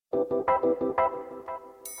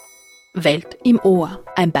Welt im Ohr,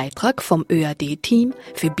 ein Beitrag vom ÖAD-Team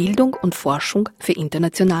für Bildung und Forschung für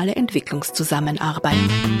internationale Entwicklungszusammenarbeit.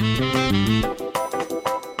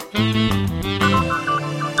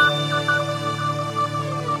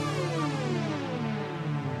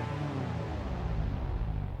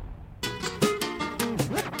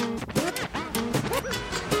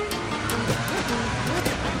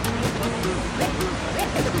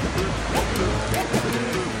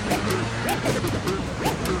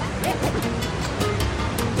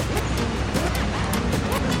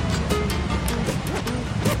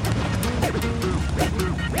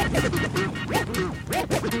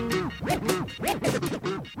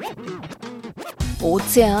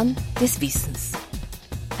 Ozean des Wissens.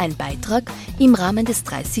 Ein Beitrag im Rahmen des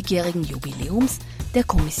 30-jährigen Jubiläums der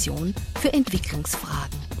Kommission für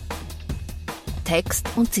Entwicklungsfragen. Text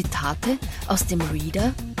und Zitate aus dem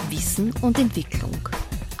Reader Wissen und Entwicklung,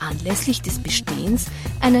 anlässlich des Bestehens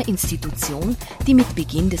einer Institution, die mit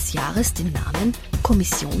Beginn des Jahres den Namen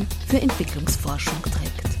Kommission für Entwicklungsforschung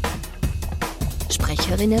trägt.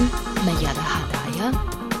 Sprecherinnen Mejada Hadaya,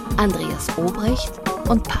 Andreas Obrecht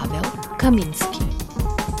und Paweł Kaminski.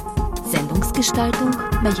 Sendungsgestaltung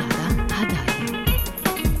Mejada Hadaya.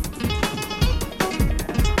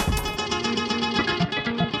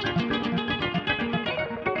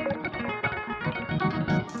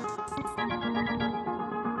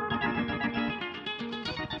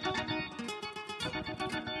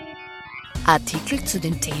 Artikel zu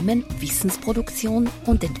den Themen Wissensproduktion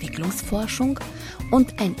und Entwicklungsforschung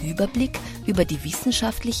und ein Überblick über die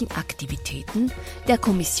wissenschaftlichen Aktivitäten der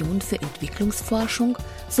Kommission für Entwicklungsforschung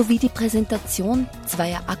sowie die Präsentation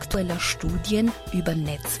zweier aktueller Studien über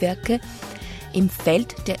Netzwerke im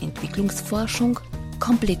Feld der Entwicklungsforschung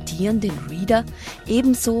komplettieren den Reader,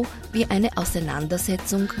 ebenso wie eine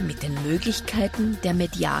Auseinandersetzung mit den Möglichkeiten der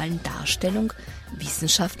medialen Darstellung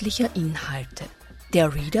wissenschaftlicher Inhalte.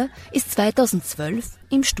 Der Reader ist 2012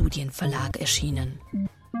 im Studienverlag erschienen.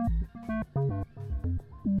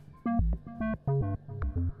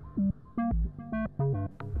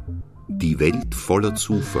 Die Welt voller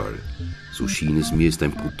Zufall, so schien es mir, ist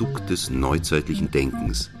ein Produkt des neuzeitlichen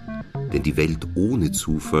Denkens. Denn die Welt ohne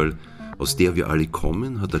Zufall, aus der wir alle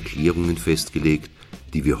kommen, hat Erklärungen festgelegt,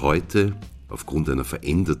 die wir heute aufgrund einer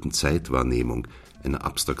veränderten Zeitwahrnehmung, einer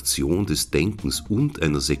Abstraktion des Denkens und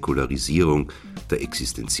einer Säkularisierung der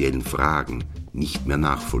existenziellen Fragen nicht mehr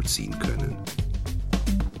nachvollziehen können.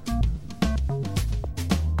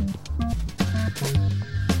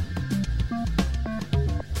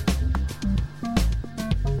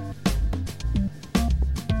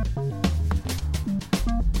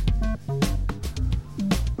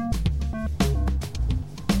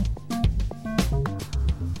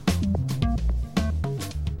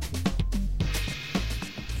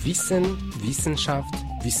 Wissen, Wissenschaft,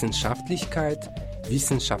 Wissenschaftlichkeit,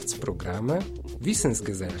 Wissenschaftsprogramme,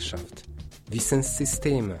 Wissensgesellschaft,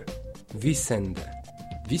 Wissenssysteme, Wissende,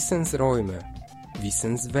 Wissensräume,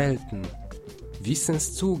 Wissenswelten,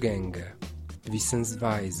 Wissenszugänge,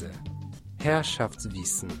 Wissensweise,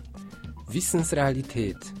 Herrschaftswissen,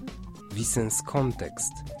 Wissensrealität,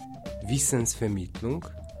 Wissenskontext, Wissensvermittlung,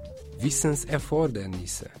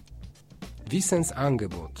 Wissenserfordernisse,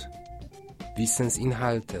 Wissensangebot,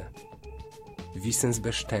 Wissensinhalte,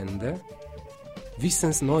 Wissensbestände,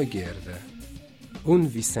 Wissensneugierde,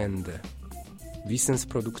 Unwissende,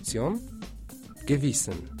 Wissensproduktion,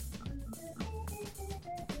 Gewissen.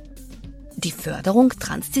 Die Förderung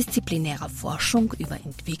transdisziplinärer Forschung über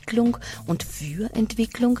Entwicklung und für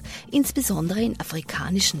Entwicklung, insbesondere in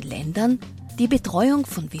afrikanischen Ländern, die Betreuung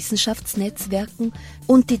von Wissenschaftsnetzwerken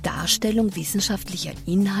und die Darstellung wissenschaftlicher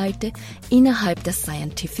Inhalte innerhalb der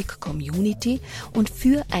Scientific Community und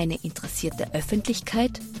für eine interessierte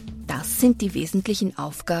Öffentlichkeit, das sind die wesentlichen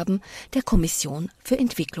Aufgaben der Kommission für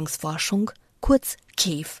Entwicklungsforschung, kurz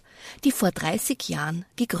KEF, die vor 30 Jahren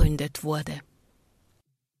gegründet wurde.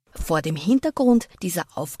 Vor dem Hintergrund dieser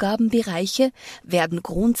Aufgabenbereiche werden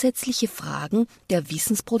grundsätzliche Fragen der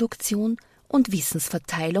Wissensproduktion und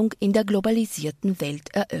Wissensverteilung in der globalisierten Welt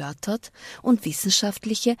erörtert und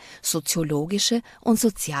wissenschaftliche, soziologische und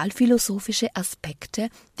sozialphilosophische Aspekte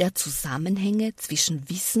der Zusammenhänge zwischen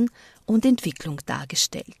Wissen und Entwicklung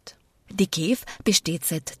dargestellt. Die KEF besteht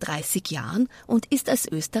seit 30 Jahren und ist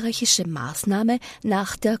als österreichische Maßnahme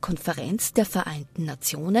nach der Konferenz der Vereinten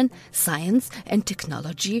Nationen Science and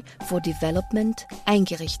Technology for Development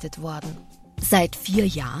eingerichtet worden. Seit 4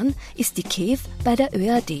 Jahren ist die KEF bei der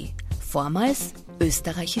ÖAD, vormals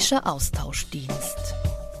Österreichischer Austauschdienst.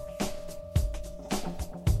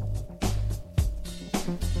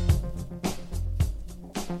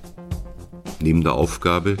 Neben der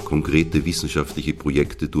Aufgabe, konkrete wissenschaftliche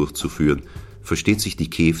Projekte durchzuführen, versteht sich die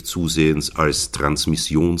KEF zusehends als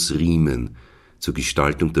Transmissionsriemen zur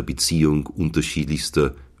Gestaltung der Beziehung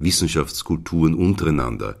unterschiedlichster Wissenschaftskulturen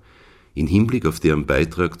untereinander, in Hinblick auf deren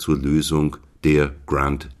Beitrag zur Lösung der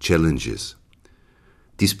Grand Challenges.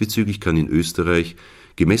 Diesbezüglich kann in Österreich,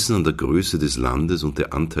 gemessen an der Größe des Landes und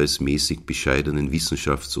der anteilsmäßig bescheidenen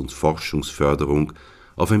Wissenschafts- und Forschungsförderung,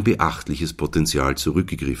 auf ein beachtliches Potenzial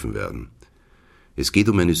zurückgegriffen werden. Es geht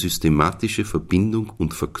um eine systematische Verbindung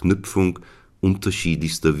und Verknüpfung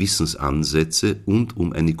unterschiedlichster Wissensansätze und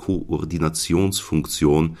um eine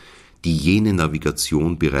Koordinationsfunktion, die jene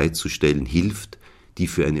Navigation bereitzustellen hilft, die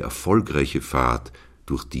für eine erfolgreiche Fahrt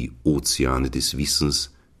durch die Ozeane des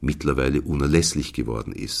Wissens mittlerweile unerlässlich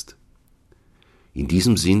geworden ist. In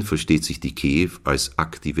diesem Sinn versteht sich die KEF als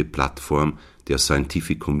aktive Plattform der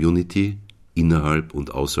Scientific Community innerhalb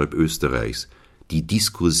und außerhalb Österreichs, die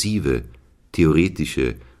diskursive,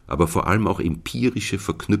 theoretische, aber vor allem auch empirische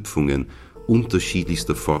Verknüpfungen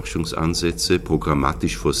unterschiedlichster Forschungsansätze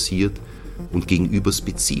programmatisch forciert und gegenüber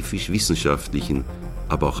spezifisch wissenschaftlichen,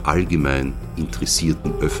 aber auch allgemein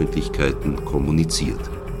interessierten Öffentlichkeiten kommuniziert.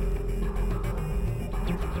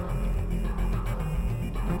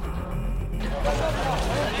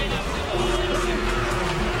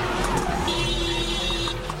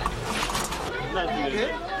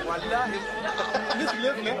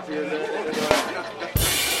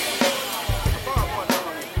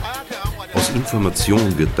 Aus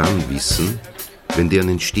Information wird dann Wissen, wenn deren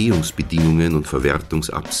Entstehungsbedingungen und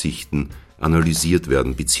Verwertungsabsichten analysiert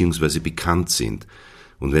werden bzw. bekannt sind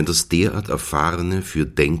und wenn das derart Erfahrene für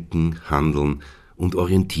Denken, Handeln und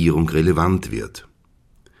Orientierung relevant wird.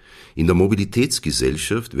 In der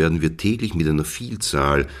Mobilitätsgesellschaft werden wir täglich mit einer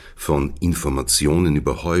Vielzahl von Informationen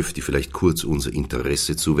überhäuft, die vielleicht kurz unser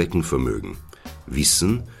Interesse zu wecken vermögen.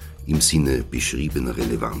 Wissen im Sinne beschriebener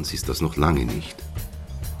Relevanz ist das noch lange nicht.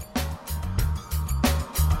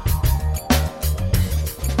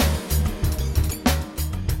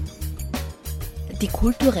 Die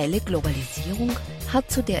kulturelle Globalisierung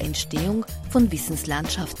hat zu der Entstehung von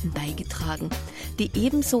Wissenslandschaften beigetragen, die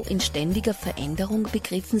ebenso in ständiger Veränderung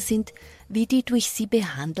begriffen sind wie die durch sie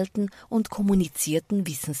behandelten und kommunizierten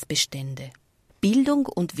Wissensbestände. Bildung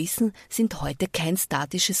und Wissen sind heute kein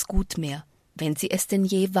statisches Gut mehr, wenn sie es denn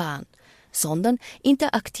je waren, sondern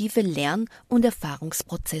interaktive Lern- und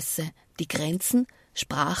Erfahrungsprozesse, die Grenzen,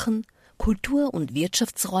 Sprachen, Kultur- und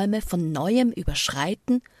Wirtschaftsräume von Neuem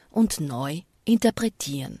überschreiten und neu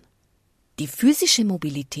interpretieren. Die physische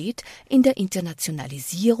Mobilität in der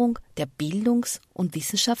Internationalisierung der Bildungs- und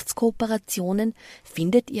Wissenschaftskooperationen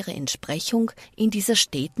findet ihre Entsprechung in dieser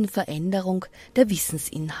steten Veränderung der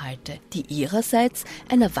Wissensinhalte, die ihrerseits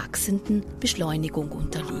einer wachsenden Beschleunigung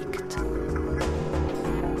unterliegt.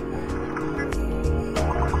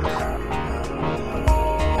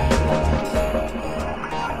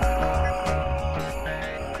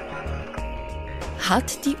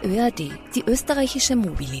 Hat die ÖAD, die österreichische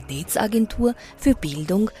Mobilitätsagentur für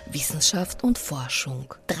Bildung, Wissenschaft und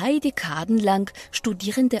Forschung, 3 Dekaden lang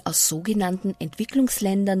Studierende aus sogenannten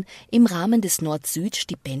Entwicklungsländern im Rahmen des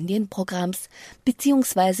Nord-Süd-Stipendienprogramms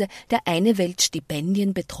bzw. der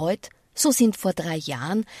Eine-Welt-Stipendien betreut, so sind vor 3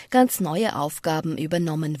 Jahren ganz neue Aufgaben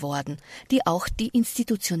übernommen worden, die auch die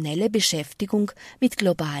institutionelle Beschäftigung mit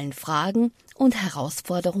globalen Fragen und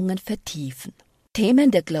Herausforderungen vertiefen.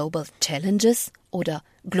 Themen der Global Challenges oder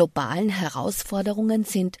globalen Herausforderungen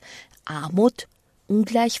sind Armut,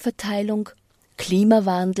 Ungleichverteilung,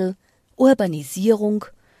 Klimawandel, Urbanisierung,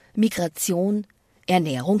 Migration,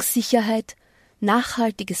 Ernährungssicherheit,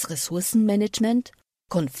 nachhaltiges Ressourcenmanagement,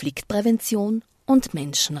 Konfliktprävention und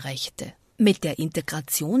Menschenrechte. Mit der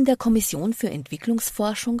Integration der Kommission für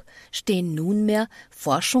Entwicklungsforschung stehen nunmehr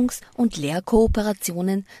Forschungs- und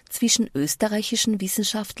Lehrkooperationen zwischen österreichischen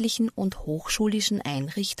wissenschaftlichen und hochschulischen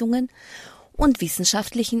Einrichtungen und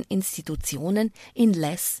wissenschaftlichen Institutionen in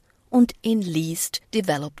Less und in Least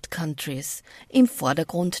Developed Countries im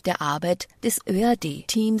Vordergrund der Arbeit des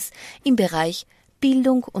ÖAD-Teams im Bereich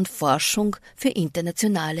Bildung und Forschung für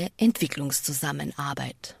internationale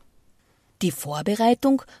Entwicklungszusammenarbeit. Die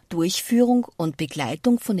Vorbereitung, Durchführung und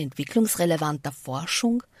Begleitung von entwicklungsrelevanter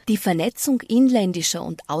Forschung, die Vernetzung inländischer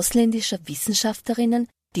und ausländischer Wissenschaftlerinnen,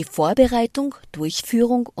 die Vorbereitung,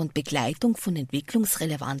 Durchführung und Begleitung von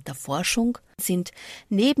entwicklungsrelevanter Forschung sind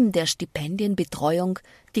neben der Stipendienbetreuung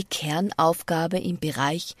die Kernaufgabe im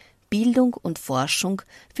Bereich Bildung und Forschung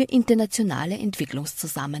für internationale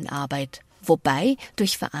Entwicklungszusammenarbeit, wobei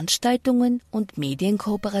durch Veranstaltungen und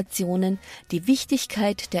Medienkooperationen die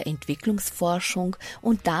Wichtigkeit der Entwicklungsforschung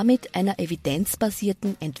und damit einer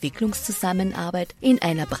evidenzbasierten Entwicklungszusammenarbeit in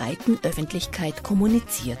einer breiten Öffentlichkeit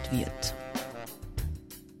kommuniziert wird.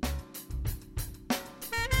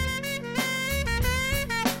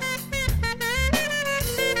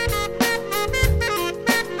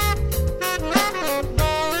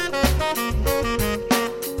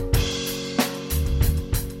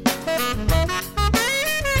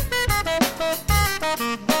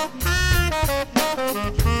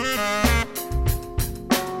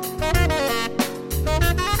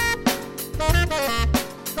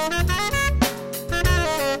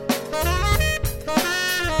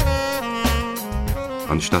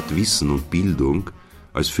 Anstatt Wissen und Bildung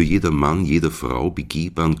als für jeder Mann, jeder Frau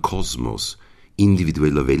begehbaren Kosmos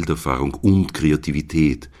individueller Welterfahrung und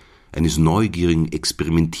Kreativität, eines neugierigen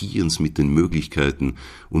Experimentierens mit den Möglichkeiten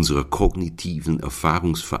unserer kognitiven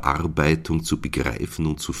Erfahrungsverarbeitung zu begreifen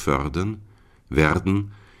und zu fördern,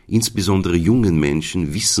 werden insbesondere jungen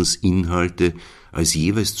Menschen Wissensinhalte als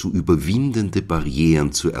jeweils zu überwindende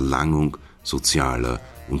Barrieren zur Erlangung sozialer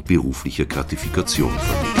und beruflicher Gratifikation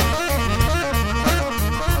vermittelt.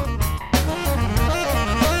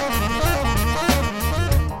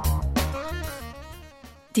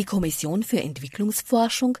 Die Kommission für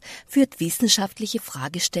Entwicklungsforschung führt wissenschaftliche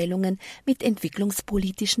Fragestellungen mit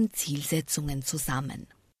entwicklungspolitischen Zielsetzungen zusammen.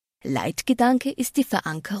 Leitgedanke ist die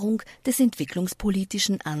Verankerung des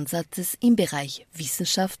entwicklungspolitischen Ansatzes im Bereich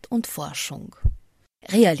Wissenschaft und Forschung.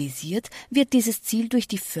 Realisiert wird dieses Ziel durch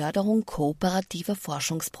die Förderung kooperativer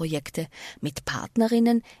Forschungsprojekte mit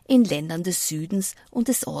Partnerinnen in Ländern des Südens und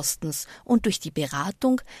des Ostens und durch die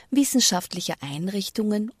Beratung wissenschaftlicher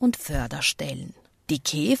Einrichtungen und Förderstellen. Die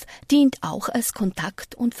KEF dient auch als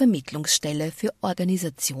Kontakt- und Vermittlungsstelle für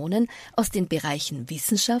Organisationen aus den Bereichen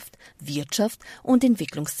Wissenschaft, Wirtschaft und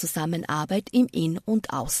Entwicklungszusammenarbeit im In-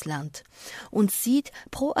 und Ausland und sieht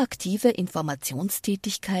proaktive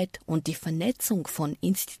Informationstätigkeit und die Vernetzung von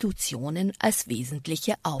Institutionen als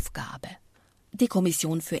wesentliche Aufgabe. Die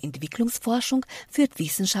Kommission für Entwicklungsforschung führt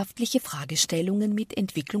wissenschaftliche Fragestellungen mit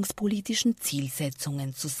entwicklungspolitischen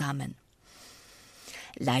Zielsetzungen zusammen.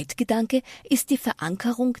 Leitgedanke ist die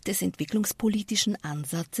Verankerung des entwicklungspolitischen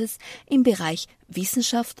Ansatzes im Bereich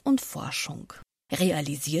Wissenschaft und Forschung.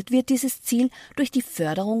 Realisiert wird dieses Ziel durch die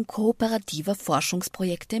Förderung kooperativer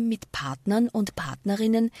Forschungsprojekte mit Partnern und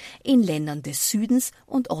Partnerinnen in Ländern des Südens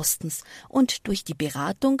und Ostens und durch die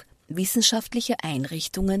Beratung wissenschaftlicher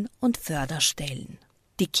Einrichtungen und Förderstellen.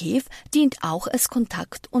 Die KEF dient auch als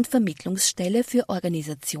Kontakt- und Vermittlungsstelle für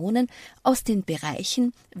Organisationen aus den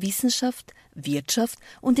Bereichen Wissenschaft, Wirtschaft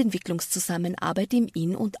und Entwicklungszusammenarbeit im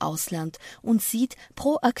In- und Ausland und sieht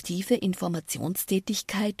proaktive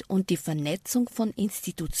Informationstätigkeit und die Vernetzung von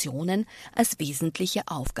Institutionen als wesentliche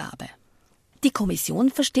Aufgabe. Die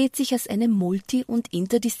Kommission versteht sich als eine multi- und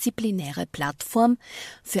interdisziplinäre Plattform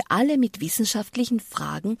für alle mit wissenschaftlichen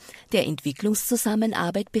Fragen der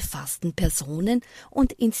Entwicklungszusammenarbeit befassten Personen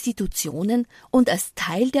und Institutionen und als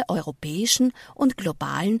Teil der europäischen und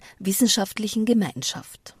globalen wissenschaftlichen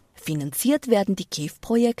Gemeinschaft. Finanziert werden die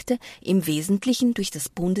KEF-Projekte im Wesentlichen durch das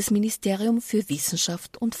Bundesministerium für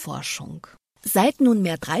Wissenschaft und Forschung. Seit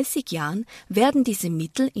nunmehr 30 Jahren werden diese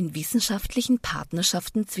Mittel in wissenschaftlichen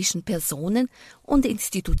Partnerschaften zwischen Personen und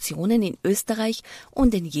Institutionen in Österreich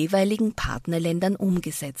und den jeweiligen Partnerländern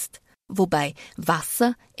umgesetzt, wobei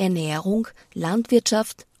Wasser, Ernährung,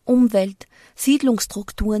 Landwirtschaft, Umwelt,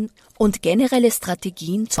 Siedlungsstrukturen und generelle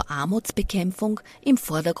Strategien zur Armutsbekämpfung im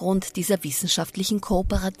Vordergrund dieser wissenschaftlichen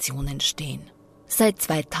Kooperationen stehen. Seit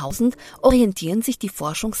 2000 orientieren sich die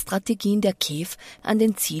Forschungsstrategien der KEF an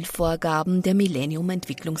den Zielvorgaben der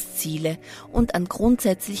Millennium-Entwicklungsziele und an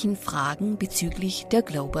grundsätzlichen Fragen bezüglich der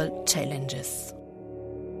Global Challenges.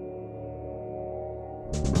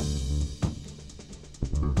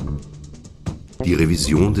 Die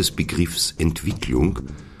Revision des Begriffs Entwicklung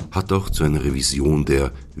hat auch zu einer Revision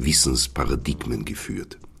der Wissensparadigmen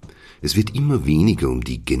geführt. Es wird immer weniger um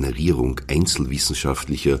die Generierung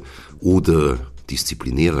einzelwissenschaftlicher oder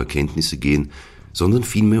disziplinärer Kenntnisse gehen, sondern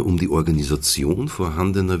vielmehr um die Organisation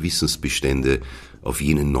vorhandener Wissensbestände auf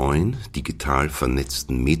jenen neuen, digital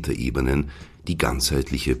vernetzten Metaebenen, die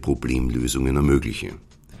ganzheitliche Problemlösungen ermöglichen.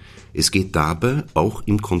 Es geht dabei auch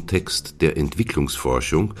im Kontext der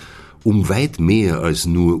Entwicklungsforschung um weit mehr als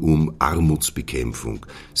nur um Armutsbekämpfung,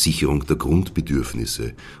 Sicherung der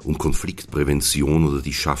Grundbedürfnisse, um Konfliktprävention oder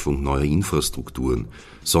die Schaffung neuer Infrastrukturen,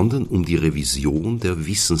 sondern um die Revision der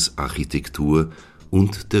Wissensarchitektur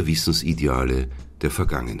und der Wissensideale der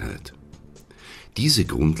Vergangenheit. Diese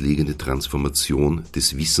grundlegende Transformation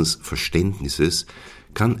des Wissensverständnisses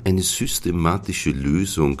kann eine systematische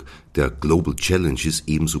Lösung der Global Challenges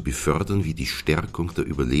ebenso befördern wie die Stärkung der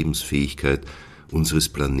Überlebensfähigkeit unseres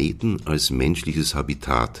Planeten als menschliches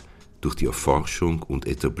Habitat durch die Erforschung und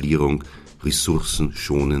Etablierung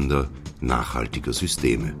ressourcenschonender, nachhaltiger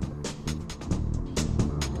Systeme.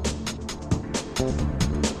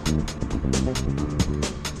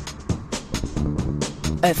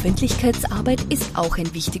 Öffentlichkeitsarbeit ist auch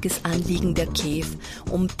ein wichtiges Anliegen der KEF,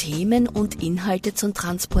 um Themen und Inhalte zu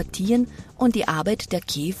transportieren und die Arbeit der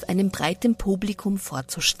KEF einem breiten Publikum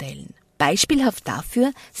vorzustellen. Beispielhaft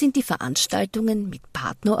dafür sind die Veranstaltungen mit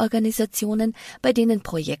Partnerorganisationen, bei denen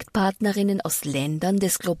Projektpartnerinnen aus Ländern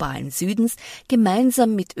des globalen Südens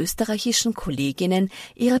gemeinsam mit österreichischen Kolleginnen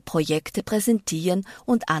ihre Projekte präsentieren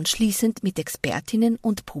und anschließend mit Expertinnen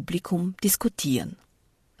und Publikum diskutieren.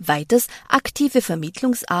 Weiters aktive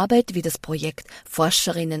Vermittlungsarbeit wie das Projekt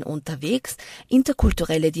Forscherinnen unterwegs,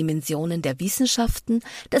 interkulturelle Dimensionen der Wissenschaften,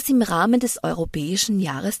 das im Rahmen des Europäischen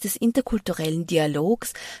Jahres des interkulturellen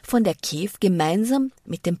Dialogs von der KEF gemeinsam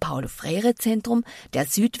mit dem Paulo-Freire-Zentrum, der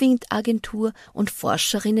Südwind-Agentur und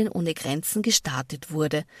Forscherinnen ohne Grenzen gestartet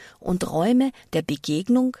wurde und Räume der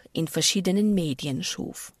Begegnung in verschiedenen Medien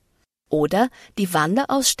schuf. Oder die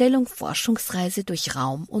Wanderausstellung Forschungsreise durch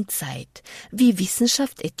Raum und Zeit, wie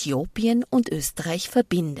Wissenschaft Äthiopien und Österreich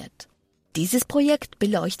verbindet. Dieses Projekt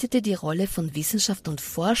beleuchtete die Rolle von Wissenschaft und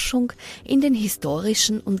Forschung in den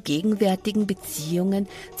historischen und gegenwärtigen Beziehungen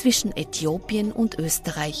zwischen Äthiopien und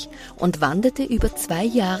Österreich und wanderte über 2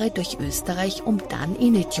 Jahre durch Österreich, um dann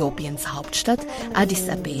in Äthiopiens Hauptstadt Addis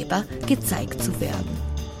Abeba gezeigt zu werden.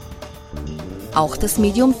 Auch das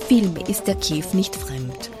Medium Film ist der KEF nicht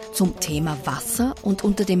fremd. Zum Thema Wasser und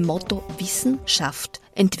unter dem Motto Wissen schafft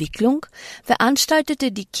Entwicklung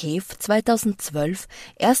veranstaltete die KEF 2012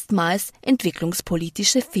 erstmals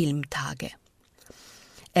entwicklungspolitische Filmtage.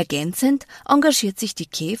 Ergänzend engagiert sich die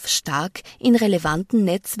KEF stark in relevanten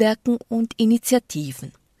Netzwerken und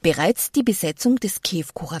Initiativen. Bereits die Besetzung des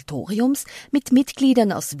KEF-Kuratoriums mit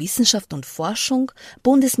Mitgliedern aus Wissenschaft und Forschung,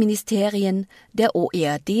 Bundesministerien, der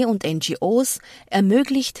OEAD und NGOs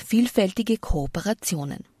ermöglicht vielfältige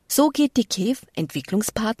Kooperationen. So geht die KEF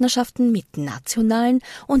Entwicklungspartnerschaften mit nationalen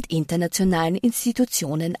und internationalen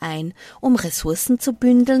Institutionen ein, um Ressourcen zu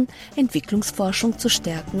bündeln, Entwicklungsforschung zu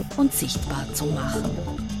stärken und sichtbar zu machen.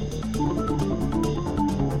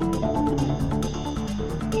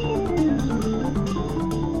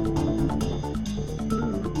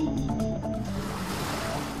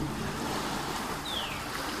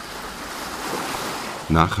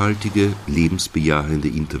 Nachhaltige, lebensbejahende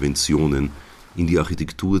Interventionen in die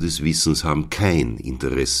Architektur des Wissens haben kein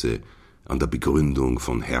Interesse an der Begründung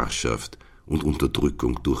von Herrschaft und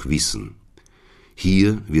Unterdrückung durch Wissen.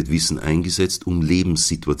 Hier wird Wissen eingesetzt, um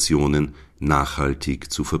Lebenssituationen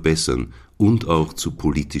nachhaltig zu verbessern und auch zu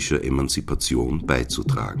politischer Emanzipation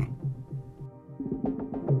beizutragen.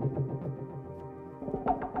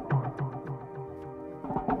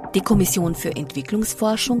 Die Kommission für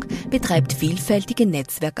Entwicklungsforschung betreibt vielfältige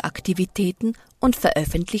Netzwerkaktivitäten und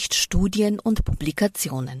veröffentlicht Studien und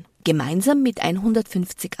Publikationen. Gemeinsam mit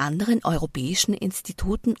 150 anderen europäischen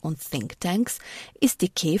Instituten und Thinktanks ist die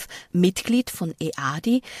KEF Mitglied von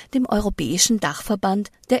EADI, dem Europäischen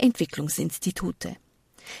Dachverband der Entwicklungsinstitute.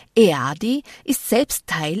 EADI ist selbst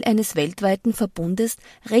Teil eines weltweiten Verbundes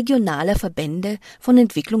regionaler Verbände von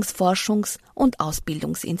Entwicklungsforschungs- und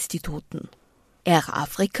Ausbildungsinstituten. Air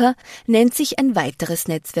Africa nennt sich ein weiteres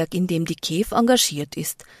Netzwerk, in dem die KEF engagiert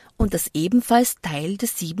ist und das ebenfalls Teil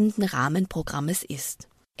des 7. Rahmenprogrammes ist.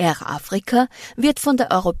 Air Africa wird von der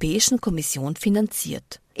Europäischen Kommission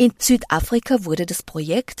finanziert. In Südafrika wurde das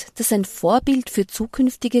Projekt, das ein Vorbild für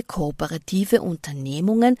zukünftige kooperative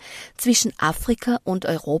Unternehmungen zwischen Afrika und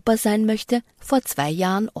Europa sein möchte, vor 2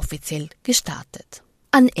 Jahren offiziell gestartet.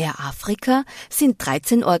 An Air Africa sind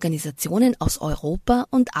 13 Organisationen aus Europa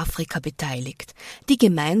und Afrika beteiligt, die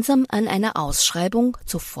gemeinsam an einer Ausschreibung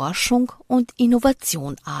zu Forschung und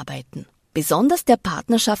Innovation arbeiten. Besonders der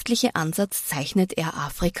partnerschaftliche Ansatz zeichnet Air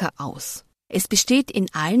Africa aus. Es besteht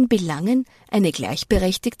in allen Belangen eine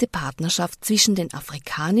gleichberechtigte Partnerschaft zwischen den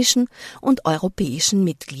afrikanischen und europäischen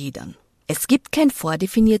Mitgliedern. Es gibt kein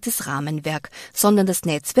vordefiniertes Rahmenwerk, sondern das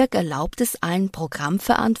Netzwerk erlaubt es allen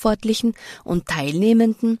Programmverantwortlichen und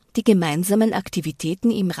Teilnehmenden, die gemeinsamen Aktivitäten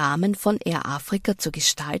im Rahmen von Air Africa zu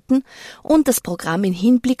gestalten und das Programm in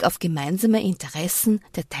Hinblick auf gemeinsame Interessen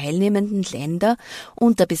der teilnehmenden Länder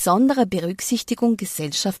unter besonderer Berücksichtigung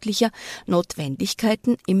gesellschaftlicher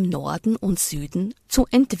Notwendigkeiten im Norden und Süden zu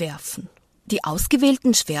entwerfen. Die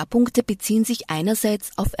ausgewählten Schwerpunkte beziehen sich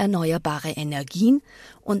einerseits auf erneuerbare Energien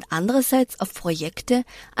und andererseits auf Projekte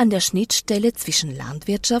an der Schnittstelle zwischen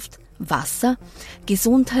Landwirtschaft, Wasser,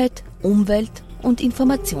 Gesundheit, Umwelt und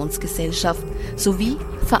Informationsgesellschaft sowie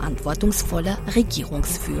verantwortungsvoller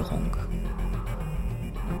Regierungsführung.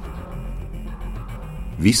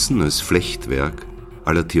 Wissen als Flechtwerk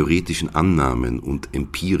aller theoretischen Annahmen und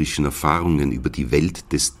empirischen Erfahrungen über die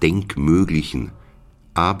Welt des Denkmöglichen,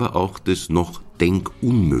 aber auch des noch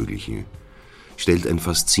Denkunmöglichen, stellt ein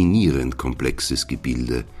faszinierend komplexes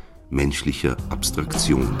Gebilde menschlicher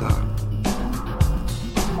Abstraktion dar.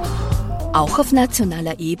 Auch auf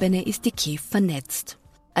nationaler Ebene ist die KEF vernetzt.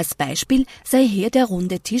 Als Beispiel sei hier der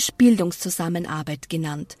Runde Tisch Bildungszusammenarbeit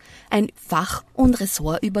genannt, ein fach- und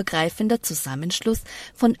ressortübergreifender Zusammenschluss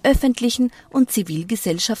von öffentlichen und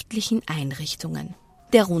zivilgesellschaftlichen Einrichtungen.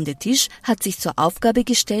 Der Runde Tisch hat sich zur Aufgabe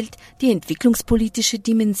gestellt, die entwicklungspolitische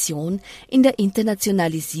Dimension in der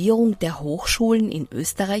Internationalisierung der Hochschulen in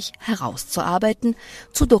Österreich herauszuarbeiten,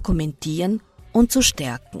 zu dokumentieren und zu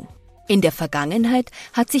stärken. In der Vergangenheit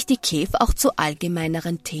hat sich die KEF auch zu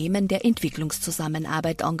allgemeineren Themen der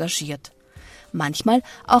Entwicklungszusammenarbeit engagiert. Manchmal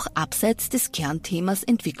auch abseits des Kernthemas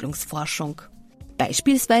Entwicklungsforschung.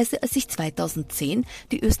 Beispielsweise als sich 2010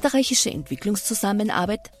 die österreichische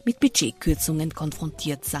Entwicklungszusammenarbeit mit Budgetkürzungen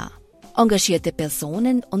konfrontiert sah. Engagierte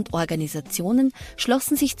Personen und Organisationen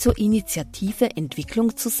schlossen sich zur Initiative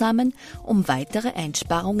Entwicklung zusammen, um weitere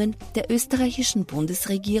Einsparungen der österreichischen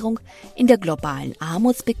Bundesregierung in der globalen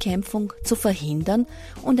Armutsbekämpfung zu verhindern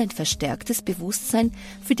und ein verstärktes Bewusstsein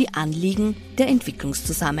für die Anliegen der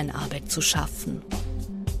Entwicklungszusammenarbeit zu schaffen.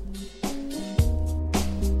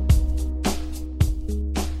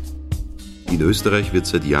 In Österreich wird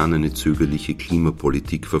seit Jahren eine zögerliche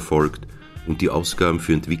Klimapolitik verfolgt und die Ausgaben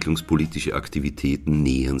für entwicklungspolitische Aktivitäten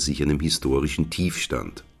nähern sich einem historischen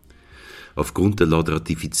Tiefstand. Aufgrund der laut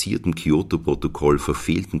ratifizierten Kyoto-Protokoll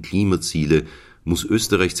verfehlten Klimaziele muss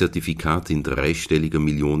Österreich Zertifikate in dreistelliger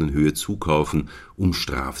Millionenhöhe zukaufen, um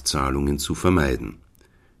Strafzahlungen zu vermeiden.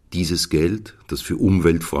 Dieses Geld, das für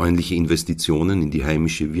umweltfreundliche Investitionen in die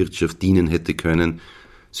heimische Wirtschaft dienen hätte können,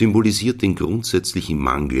 symbolisiert den grundsätzlichen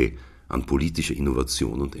Mangel an politischer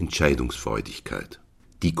Innovation und Entscheidungsfreudigkeit.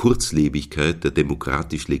 Die Kurzlebigkeit der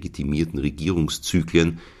demokratisch legitimierten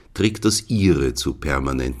Regierungszyklen trägt das ihre zur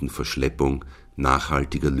permanenten Verschleppung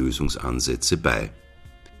nachhaltiger Lösungsansätze bei.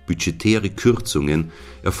 Budgetäre Kürzungen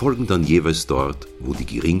erfolgen dann jeweils dort, wo die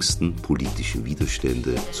geringsten politischen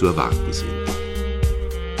Widerstände zu erwarten sind.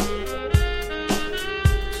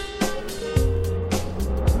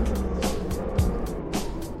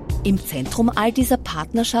 Im Zentrum all dieser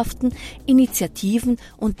Partnerschaften, Initiativen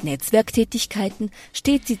und Netzwerktätigkeiten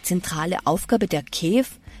steht die zentrale Aufgabe der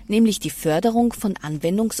KEF, nämlich die Förderung von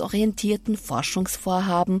anwendungsorientierten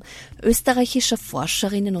Forschungsvorhaben österreichischer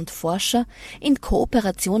Forscherinnen und Forscher in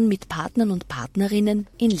Kooperation mit Partnern und Partnerinnen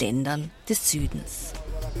in Ländern des Südens.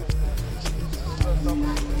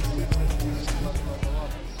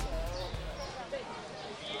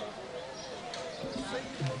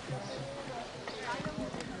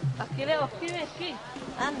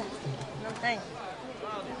 Anda, não tem.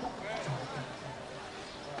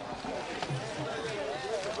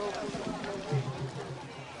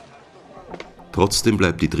 Trotzdem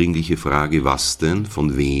bleibt die dringliche Frage, was denn,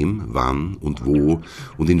 von wem, wann und wo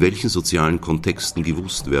und in welchen sozialen Kontexten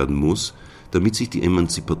gewusst werden muss, damit sich die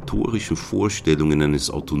emanzipatorischen Vorstellungen eines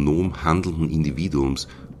autonom handelnden Individuums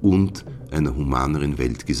und einer humaneren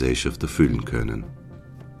Weltgesellschaft erfüllen können.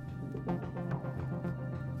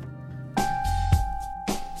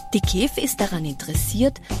 Die KEF ist daran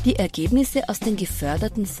interessiert, die Ergebnisse aus den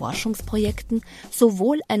geförderten Forschungsprojekten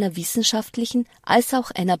sowohl einer wissenschaftlichen als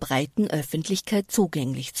auch einer breiten Öffentlichkeit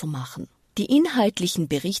zugänglich zu machen. Die inhaltlichen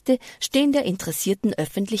Berichte stehen der interessierten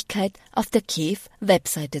Öffentlichkeit auf der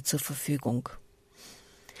KEF-Webseite zur Verfügung.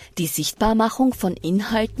 Die Sichtbarmachung von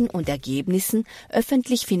Inhalten und Ergebnissen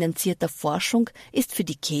öffentlich finanzierter Forschung ist für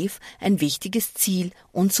die KEF ein wichtiges Ziel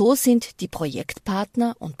und so sind die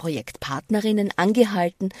Projektpartner und Projektpartnerinnen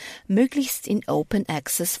angehalten, möglichst in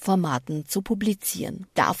Open-Access-Formaten zu publizieren.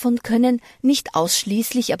 Davon können nicht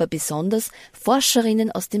ausschließlich, aber besonders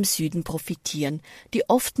Forscherinnen aus dem Süden profitieren, die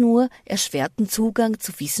oft nur erschwerten Zugang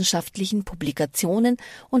zu wissenschaftlichen Publikationen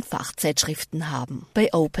und Fachzeitschriften haben.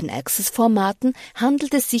 Bei Open-Access-Formaten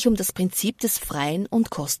handelt es sich um das Prinzip des freien und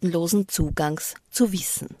kostenlosen Zugangs zu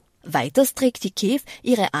Wissen. Weiters trägt die KEF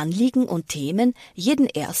ihre Anliegen und Themen jeden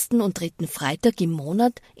ersten und dritten Freitag im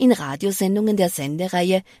Monat in Radiosendungen der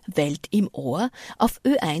Sendereihe Welt im Ohr auf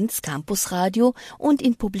Ö1 Campusradio und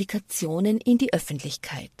in Publikationen in die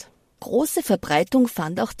Öffentlichkeit. Große Verbreitung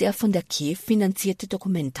fand auch der von der KEF finanzierte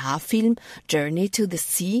Dokumentarfilm Journey to the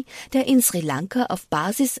Sea, der in Sri Lanka auf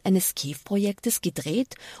Basis eines KEF-Projektes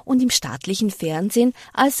gedreht und im staatlichen Fernsehen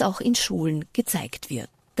als auch in Schulen gezeigt wird.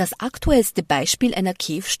 Das aktuellste Beispiel einer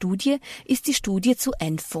KEF-Studie ist die Studie zu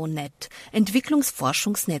ENFONET,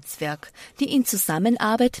 Entwicklungsforschungsnetzwerk, die in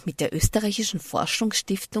Zusammenarbeit mit der österreichischen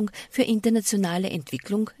Forschungsstiftung für internationale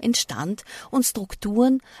Entwicklung entstand und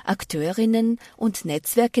Strukturen, Akteurinnen und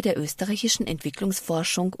Netzwerke der österreichischen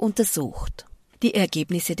Entwicklungsforschung untersucht. Die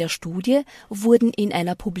Ergebnisse der Studie wurden in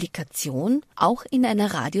einer Publikation, auch in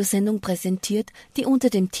einer Radiosendung präsentiert, die unter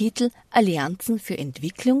dem Titel Allianzen für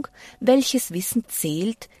Entwicklung, welches Wissen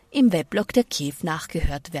zählt, im Weblog der KEF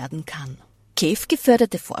nachgehört werden kann.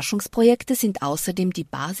 KEF-geförderte Forschungsprojekte sind außerdem die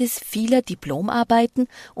Basis vieler Diplomarbeiten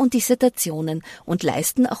und Dissertationen und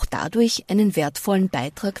leisten auch dadurch einen wertvollen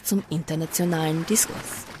Beitrag zum internationalen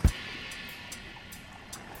Diskurs.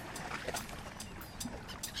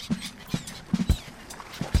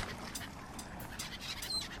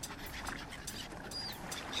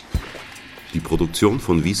 Die Produktion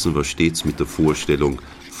von Wissen war stets mit der Vorstellung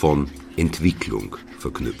von Entwicklung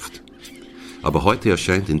verknüpft. Aber heute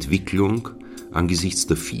erscheint Entwicklung angesichts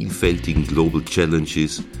der vielfältigen Global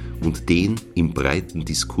Challenges und den im breiten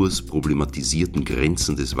Diskurs problematisierten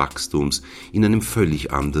Grenzen des Wachstums in einem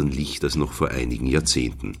völlig anderen Licht als noch vor einigen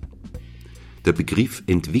Jahrzehnten. Der Begriff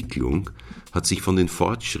Entwicklung hat sich von den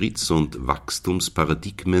Fortschritts- und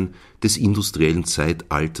Wachstumsparadigmen des industriellen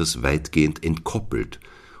Zeitalters weitgehend entkoppelt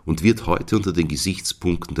und wird heute unter den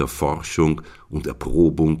Gesichtspunkten der Forschung und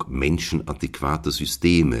Erprobung menschenadäquater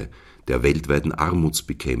Systeme, der weltweiten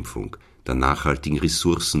Armutsbekämpfung, der nachhaltigen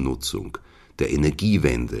Ressourcennutzung, der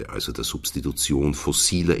Energiewende, also der Substitution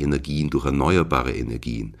fossiler Energien durch erneuerbare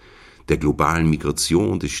Energien, der globalen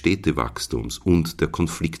Migration, des Städtewachstums und der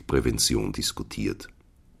Konfliktprävention diskutiert.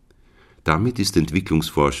 Damit ist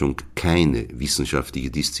Entwicklungsforschung keine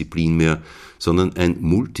wissenschaftliche Disziplin mehr, sondern ein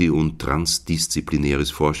multi- und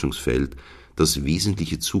transdisziplinäres Forschungsfeld, das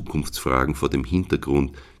wesentliche Zukunftsfragen vor dem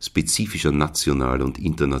Hintergrund spezifischer nationaler und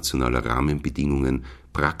internationaler Rahmenbedingungen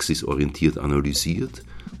praxisorientiert analysiert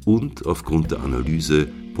und aufgrund der Analyse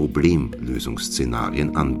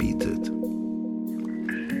Problemlösungsszenarien anbietet.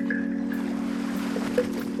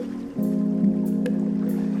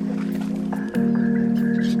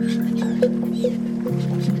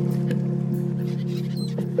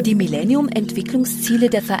 Die Millennium-Entwicklungsziele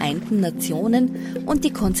der Vereinten Nationen und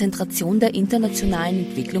die Konzentration der internationalen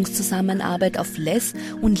Entwicklungszusammenarbeit auf Less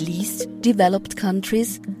und Least Developed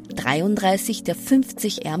Countries, 33 der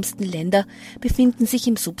 50 ärmsten Länder befinden sich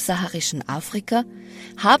im subsaharischen Afrika,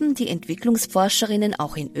 haben die Entwicklungsforscherinnen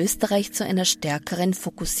auch in Österreich zu einer stärkeren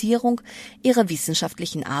Fokussierung ihrer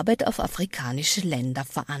wissenschaftlichen Arbeit auf afrikanische Länder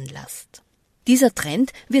veranlasst. Dieser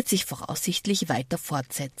Trend wird sich voraussichtlich weiter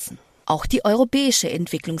fortsetzen. Auch die europäische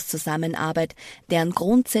Entwicklungszusammenarbeit, deren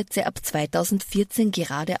Grundsätze ab 2014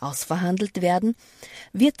 gerade ausverhandelt werden,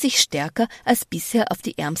 wird sich stärker als bisher auf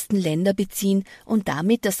die ärmsten Länder beziehen und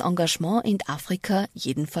damit das Engagement in Afrika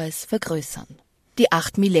jedenfalls vergrößern. Die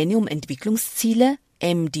 8 Millennium-Entwicklungsziele,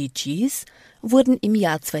 MDGs, wurden im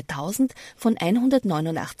Jahr 2000 von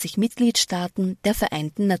 189 Mitgliedstaaten der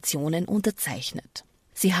Vereinten Nationen unterzeichnet.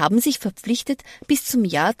 Sie haben sich verpflichtet, bis zum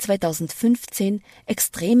Jahr 2015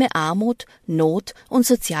 extreme Armut, Not und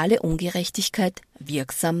soziale Ungerechtigkeit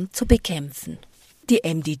wirksam zu bekämpfen. Die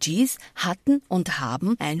MDGs hatten und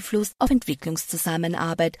haben Einfluss auf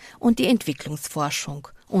Entwicklungszusammenarbeit und die Entwicklungsforschung.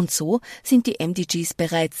 Und so sind die MDGs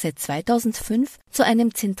bereits seit 2005 zu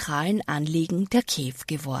einem zentralen Anliegen der KEF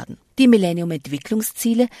geworden. Die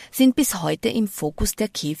Millennium-Entwicklungsziele sind bis heute im Fokus der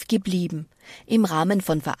KEF geblieben. Im Rahmen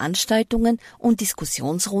von Veranstaltungen und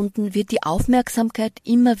Diskussionsrunden wird die Aufmerksamkeit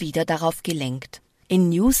immer wieder darauf gelenkt. In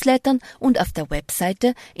Newslettern und auf der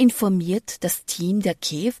Webseite informiert das Team der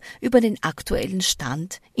KEF über den aktuellen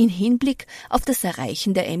Stand in Hinblick auf das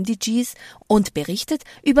Erreichen der MDGs und berichtet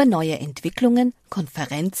über neue Entwicklungen,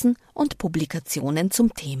 Konferenzen und Publikationen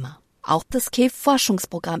zum Thema. Auch das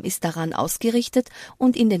KEF-Forschungsprogramm ist daran ausgerichtet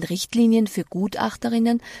und in den Richtlinien für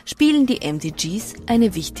Gutachterinnen spielen die MDGs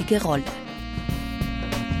eine wichtige Rolle.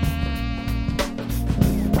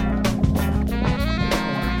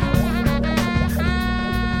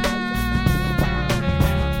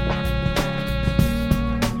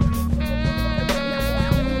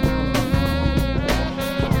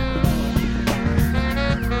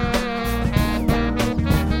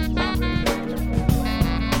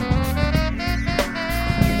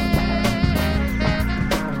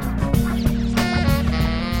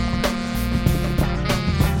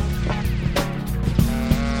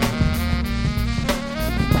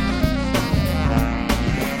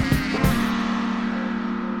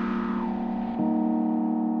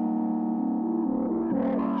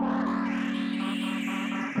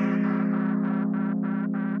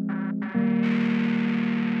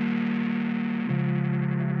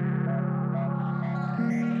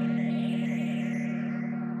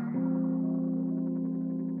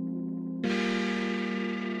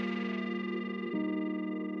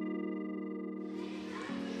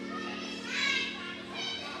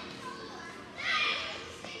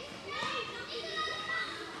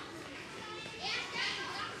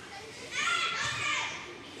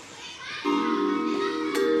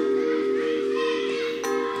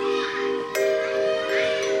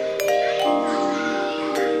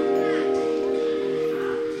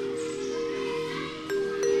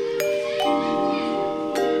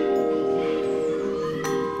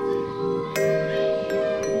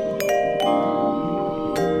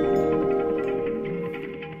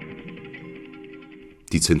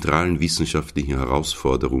 Die zentralen wissenschaftlichen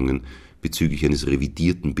Herausforderungen bezüglich eines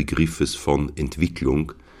revidierten Begriffes von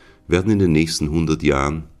Entwicklung werden in den nächsten 100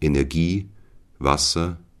 Jahren Energie,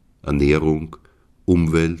 Wasser, Ernährung,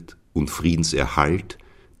 Umwelt und Friedenserhalt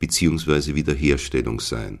bzw. Wiederherstellung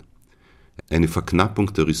sein. Eine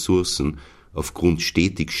Verknappung der Ressourcen aufgrund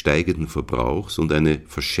stetig steigenden Verbrauchs und eine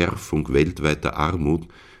Verschärfung weltweiter Armut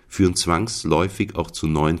führen zwangsläufig auch zu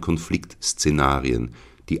neuen Konfliktszenarien,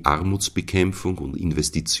 die Armutsbekämpfung und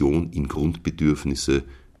Investition in Grundbedürfnisse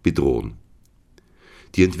bedrohen.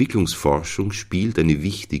 Die Entwicklungsforschung spielt eine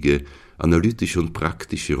wichtige analytische und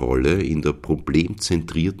praktische Rolle in der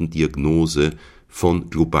problemzentrierten Diagnose von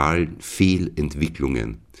globalen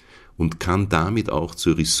Fehlentwicklungen und kann damit auch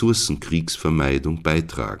zur Ressourcenkriegsvermeidung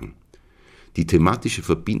beitragen. Die thematische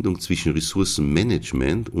Verbindung zwischen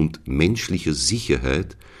Ressourcenmanagement und menschlicher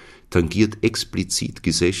Sicherheit tangiert explizit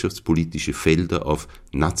gesellschaftspolitische Felder auf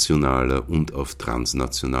nationaler und auf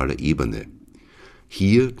transnationaler Ebene.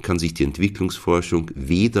 Hier kann sich die Entwicklungsforschung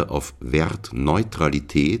weder auf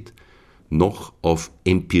Wertneutralität noch auf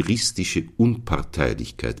empiristische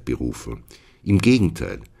Unparteilichkeit berufen. Im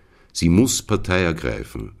Gegenteil, sie muss Partei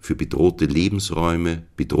ergreifen für bedrohte Lebensräume,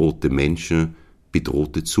 bedrohte Menschen,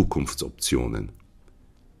 bedrohte Zukunftsoptionen.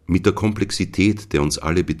 Mit der Komplexität der uns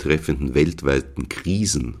alle betreffenden weltweiten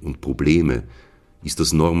Krisen und Probleme ist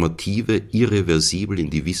das Normative irreversibel in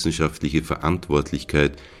die wissenschaftliche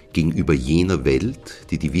Verantwortlichkeit gegenüber jener Welt,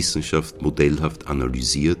 die die Wissenschaft modellhaft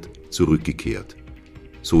analysiert, zurückgekehrt.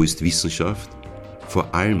 So ist Wissenschaft,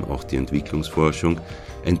 vor allem auch die Entwicklungsforschung,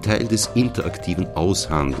 ein Teil des interaktiven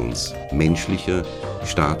Aushandelns menschlicher,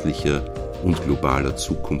 staatlicher und globaler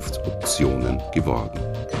Zukunftsoptionen geworden.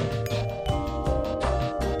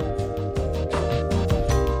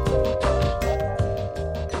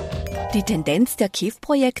 Die Tendenz der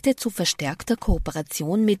KEF-Projekte zu verstärkter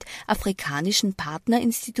Kooperation mit afrikanischen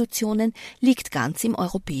Partnerinstitutionen liegt ganz im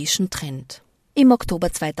europäischen Trend. Im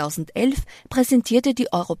Oktober 2011 präsentierte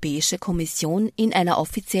die Europäische Kommission in einer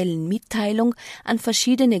offiziellen Mitteilung an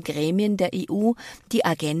verschiedene Gremien der EU die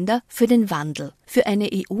Agenda für den Wandel, für eine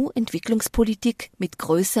EU-Entwicklungspolitik mit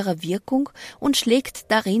größerer Wirkung und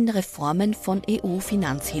schlägt darin Reformen von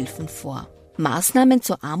EU-Finanzhilfen vor. Maßnahmen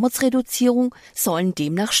zur Armutsreduzierung sollen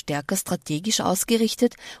demnach stärker strategisch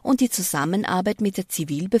ausgerichtet und die Zusammenarbeit mit der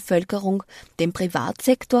Zivilbevölkerung, dem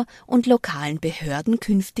Privatsektor und lokalen Behörden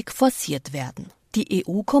künftig forciert werden. Die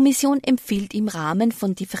EU-Kommission empfiehlt im Rahmen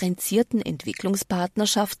von differenzierten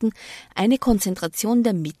Entwicklungspartnerschaften eine Konzentration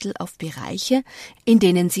der Mittel auf Bereiche, in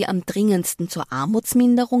denen sie am dringendsten zur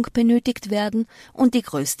Armutsminderung benötigt werden und die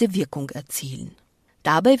größte Wirkung erzielen.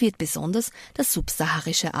 Dabei wird besonders das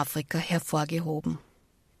subsaharische Afrika hervorgehoben.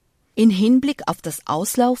 In Hinblick auf das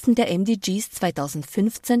Auslaufen der MDGs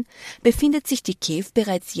 2015 befindet sich die KEF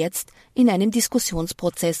bereits jetzt in einem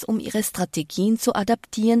Diskussionsprozess, um ihre Strategien zu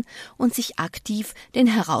adaptieren und sich aktiv den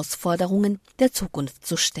Herausforderungen der Zukunft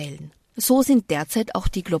zu stellen. So sind derzeit auch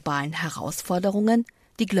die globalen Herausforderungen,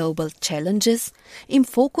 die Global Challenges, im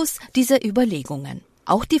Fokus dieser Überlegungen.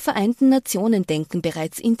 Auch die Vereinten Nationen denken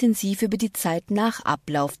bereits intensiv über die Zeit nach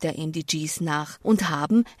Ablauf der MDGs nach und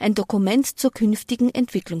haben ein Dokument zur künftigen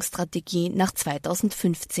Entwicklungsstrategie nach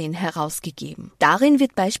 2015 herausgegeben. Darin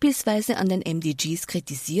wird beispielsweise an den MDGs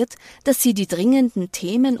kritisiert, dass sie die dringenden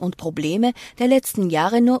Themen und Probleme der letzten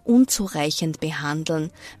Jahre nur unzureichend behandeln,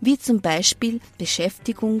 wie zum Beispiel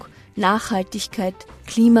Beschäftigung, Nachhaltigkeit,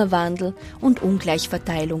 Klimawandel und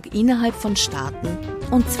Ungleichverteilung innerhalb von Staaten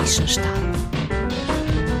und zwischen Staaten.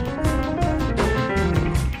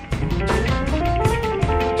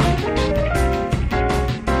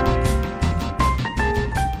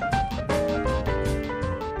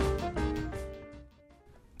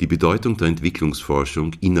 Die Bedeutung der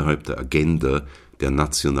Entwicklungsforschung innerhalb der Agenda der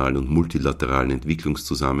nationalen und multilateralen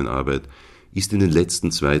Entwicklungszusammenarbeit ist in den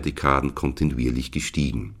letzten 2 Dekaden kontinuierlich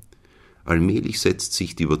gestiegen. Allmählich setzt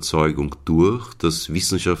sich die Überzeugung durch, dass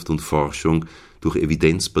Wissenschaft und Forschung durch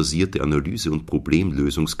evidenzbasierte Analyse und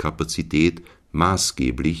Problemlösungskapazität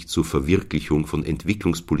maßgeblich zur Verwirklichung von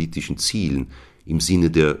entwicklungspolitischen Zielen im Sinne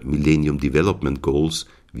der Millennium Development Goals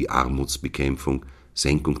wie Armutsbekämpfung,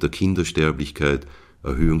 Senkung der Kindersterblichkeit,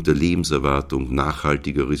 Erhöhung der Lebenserwartung,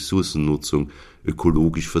 nachhaltiger Ressourcennutzung,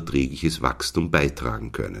 ökologisch verträgliches Wachstum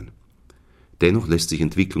beitragen können. Dennoch lässt sich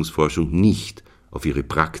Entwicklungsforschung nicht auf ihre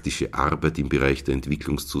praktische Arbeit im Bereich der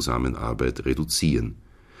Entwicklungszusammenarbeit reduzieren.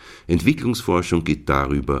 Entwicklungsforschung geht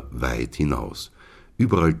darüber weit hinaus.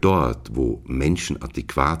 Überall dort, wo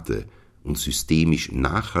menschenadäquate und systemisch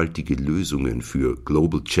nachhaltige Lösungen für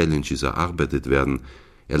Global Challenges erarbeitet werden,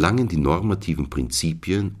 erlangen die normativen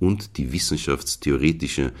Prinzipien und die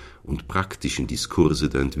wissenschaftstheoretischen und praktischen Diskurse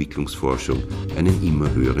der Entwicklungsforschung einen immer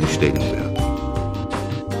höheren Stellenwert.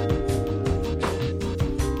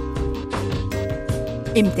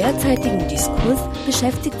 Im derzeitigen Diskurs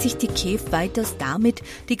beschäftigt sich die KEF weiters damit,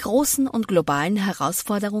 die großen und globalen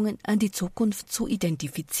Herausforderungen an die Zukunft zu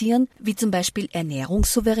identifizieren, wie zum Beispiel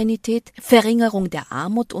Ernährungssouveränität, Verringerung der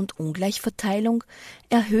Armut und Ungleichverteilung,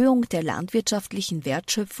 Erhöhung der landwirtschaftlichen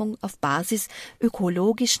Wertschöpfung auf Basis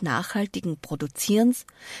ökologisch nachhaltigen Produzierens,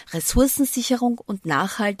 Ressourcensicherung und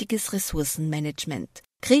nachhaltiges Ressourcenmanagement,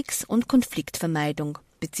 Kriegs- und Konfliktvermeidung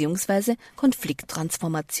bzw.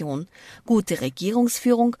 Konflikttransformation, gute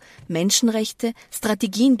Regierungsführung, Menschenrechte,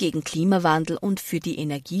 Strategien gegen Klimawandel und für die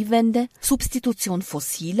Energiewende, Substitution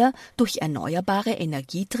fossiler durch erneuerbare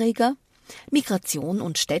Energieträger, Migration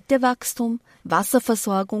und Städtewachstum,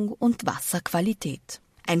 Wasserversorgung und Wasserqualität.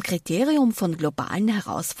 Ein Kriterium von globalen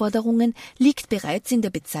Herausforderungen liegt bereits in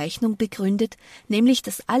der Bezeichnung begründet, nämlich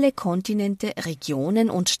dass alle Kontinente, Regionen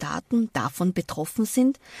und Staaten davon betroffen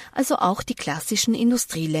sind, also auch die klassischen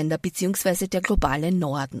Industrieländer bzw. der globale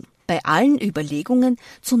Norden. Bei allen Überlegungen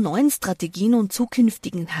zu neuen Strategien und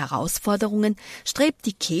zukünftigen Herausforderungen strebt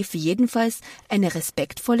die KEF jedenfalls eine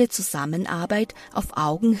respektvolle Zusammenarbeit auf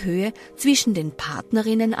Augenhöhe zwischen den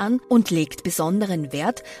Partnerinnen an und legt besonderen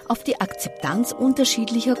Wert auf die Akzeptanz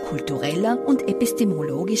unterschiedlicher kultureller und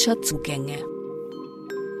epistemologischer Zugänge.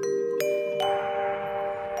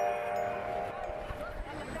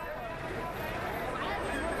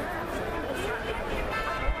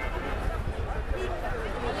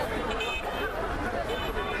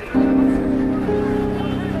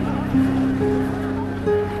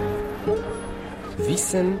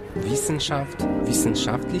 Wissen, Wissenschaft,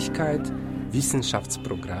 Wissenschaftlichkeit,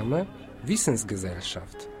 Wissenschaftsprogramme,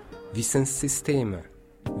 Wissensgesellschaft, Wissenssysteme,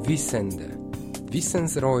 Wissende,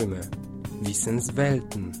 Wissensräume,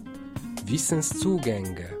 Wissenswelten,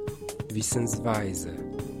 Wissenszugänge, Wissensweise,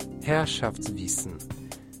 Herrschaftswissen,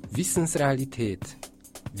 Wissensrealität,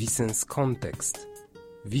 Wissenskontext,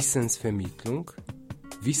 Wissensvermittlung,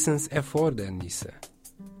 Wissenserfordernisse,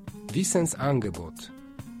 Wissensangebot,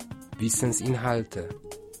 Wissensinhalte,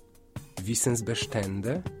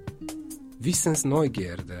 Wissensbestände,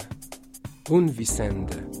 Wissensneugierde,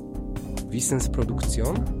 Unwissende,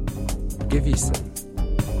 Wissensproduktion, Gewissen.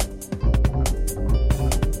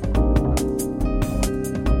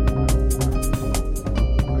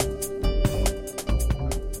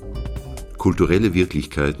 Kulturelle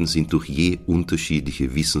Wirklichkeiten sind durch je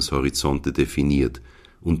unterschiedliche Wissenshorizonte definiert,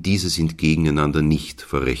 und diese sind gegeneinander nicht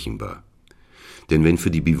verrechenbar. Denn wenn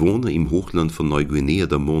für die Bewohner im Hochland von Neuguinea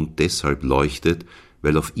der Mond deshalb leuchtet,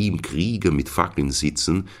 weil auf ihm Krieger mit Fackeln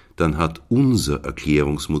sitzen, dann hat unser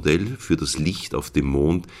Erklärungsmodell für das Licht auf dem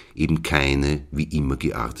Mond eben keine wie immer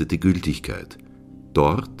geartete Gültigkeit.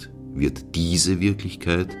 Dort wird diese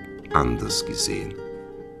Wirklichkeit anders gesehen.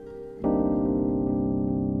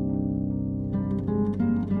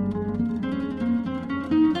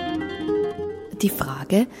 Die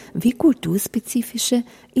Frage, wie kulturspezifische,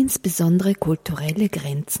 insbesondere kulturelle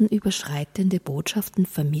grenzenüberschreitende Botschaften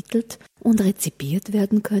vermittelt und rezipiert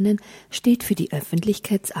werden können, steht für die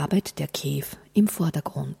Öffentlichkeitsarbeit der KEF im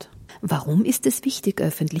Vordergrund. Warum ist es wichtig,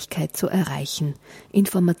 Öffentlichkeit zu erreichen,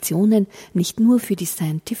 Informationen nicht nur für die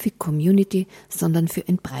Scientific Community, sondern für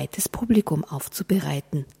ein breites Publikum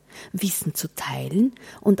aufzubereiten, Wissen zu teilen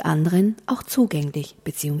und anderen auch zugänglich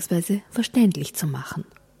bzw. verständlich zu machen?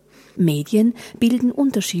 Medien bilden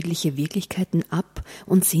unterschiedliche Wirklichkeiten ab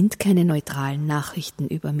und sind keine neutralen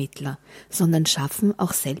Nachrichtenübermittler, sondern schaffen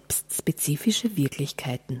auch selbst spezifische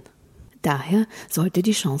Wirklichkeiten. Daher sollte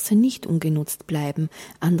die Chance nicht ungenutzt bleiben,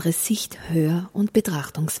 andere Sicht-, Hör- und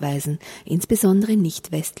Betrachtungsweisen, insbesondere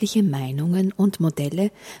nicht westliche Meinungen und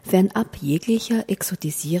Modelle, fernab jeglicher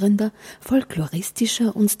exotisierender,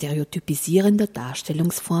 folkloristischer und stereotypisierender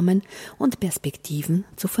Darstellungsformen und Perspektiven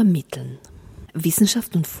zu vermitteln.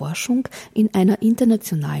 Wissenschaft und Forschung in einer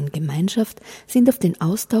internationalen Gemeinschaft sind auf den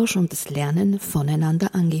Austausch und das Lernen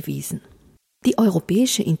voneinander angewiesen. Die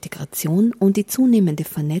europäische Integration und die zunehmende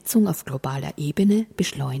Vernetzung auf globaler Ebene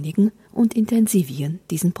beschleunigen und intensivieren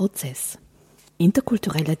diesen Prozess.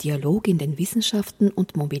 Interkultureller Dialog in den Wissenschaften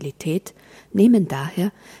und Mobilität nehmen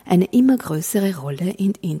daher eine immer größere Rolle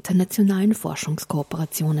in internationalen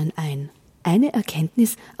Forschungskooperationen ein. Eine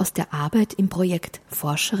Erkenntnis aus der Arbeit im Projekt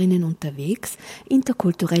Forscherinnen unterwegs,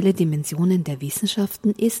 interkulturelle Dimensionen der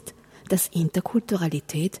Wissenschaften ist, dass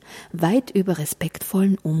Interkulturalität weit über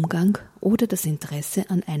respektvollen Umgang oder das Interesse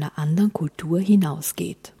an einer anderen Kultur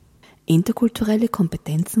hinausgeht. Interkulturelle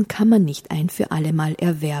Kompetenzen kann man nicht ein für alle Mal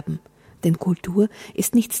erwerben. Denn Kultur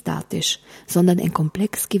ist nicht statisch, sondern ein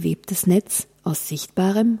komplex gewebtes Netz aus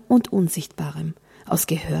Sichtbarem und Unsichtbarem, aus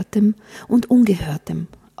Gehörtem und Ungehörtem,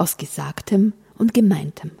 aus Gesagtem und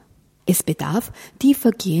Gemeintem. Es bedarf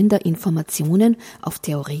tiefergehender Informationen auf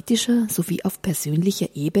theoretischer sowie auf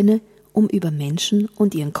persönlicher Ebene, um über Menschen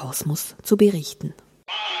und ihren Kosmos zu berichten.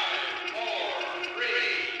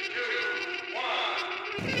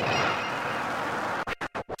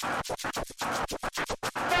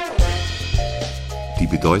 Die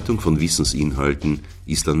Bedeutung von Wissensinhalten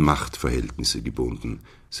ist an Machtverhältnisse gebunden,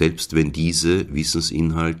 selbst wenn diese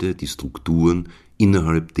Wissensinhalte die Strukturen,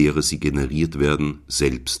 innerhalb derer sie generiert werden,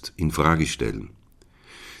 selbst in Frage stellen.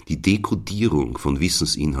 Die Dekodierung von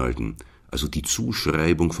Wissensinhalten, also die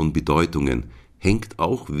Zuschreibung von Bedeutungen, hängt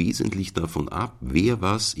auch wesentlich davon ab, wer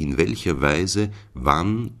was in welcher Weise,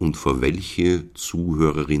 wann und vor welche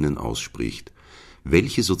Zuhörerinnen ausspricht.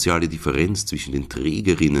 Welche soziale Differenz zwischen den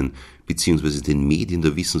Trägerinnen bzw. den Medien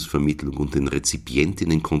der Wissensvermittlung und den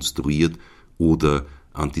Rezipientinnen konstruiert oder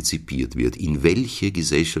antizipiert wird, in welche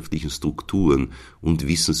gesellschaftlichen Strukturen und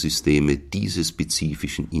Wissenssysteme diese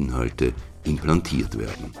spezifischen Inhalte implantiert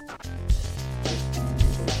werden.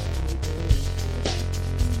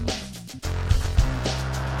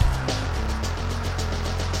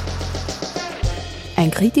 Ein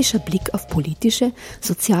kritischer Blick auf politische,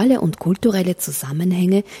 soziale und kulturelle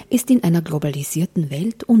Zusammenhänge ist in einer globalisierten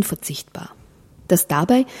Welt unverzichtbar. Dass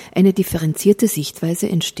dabei eine differenzierte Sichtweise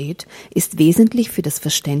entsteht, ist wesentlich für das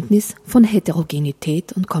Verständnis von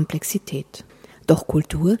Heterogenität und Komplexität. Doch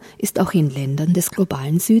Kultur ist auch in Ländern des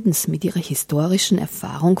globalen Südens mit ihrer historischen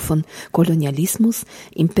Erfahrung von Kolonialismus,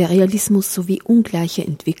 Imperialismus sowie ungleicher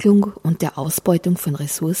Entwicklung und der Ausbeutung von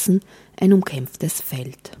Ressourcen ein umkämpftes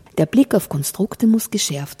Feld. Der Blick auf Konstrukte muss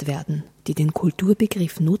geschärft werden, die den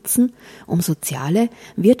Kulturbegriff nutzen, um soziale,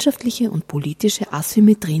 wirtschaftliche und politische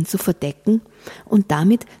Asymmetrien zu verdecken und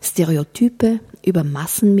damit Stereotype über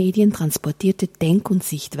Massenmedien transportierte Denk- und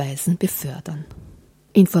Sichtweisen befördern.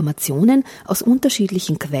 Informationen aus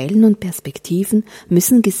unterschiedlichen Quellen und Perspektiven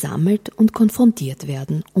müssen gesammelt und konfrontiert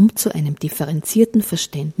werden, um zu einem differenzierten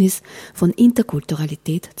Verständnis von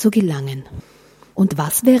Interkulturalität zu gelangen. Und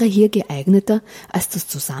was wäre hier geeigneter als das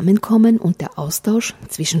Zusammenkommen und der Austausch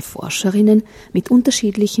zwischen Forscherinnen mit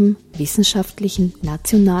unterschiedlichem wissenschaftlichen,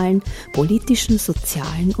 nationalen, politischen,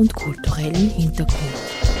 sozialen und kulturellen Hintergrund?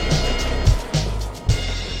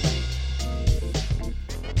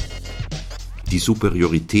 Die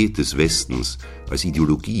Superiorität des Westens als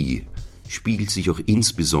Ideologie spiegelt sich auch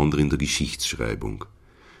insbesondere in der Geschichtsschreibung.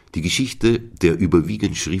 Die Geschichte der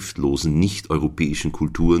überwiegend schriftlosen nicht-europäischen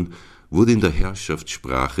Kulturen wurde in der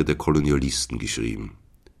Herrschaftssprache der Kolonialisten geschrieben.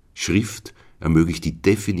 Schrift ermöglicht die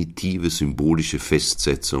definitive symbolische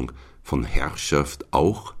Festsetzung von Herrschaft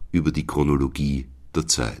auch über die Chronologie der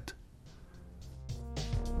Zeit.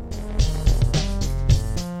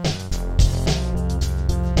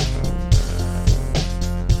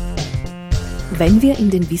 Wenn wir in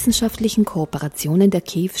den wissenschaftlichen Kooperationen der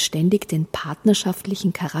KIF ständig den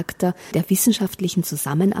partnerschaftlichen Charakter der wissenschaftlichen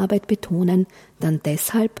Zusammenarbeit betonen, dann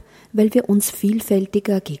deshalb, weil wir uns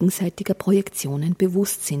vielfältiger gegenseitiger Projektionen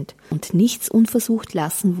bewusst sind und nichts unversucht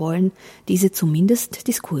lassen wollen, diese zumindest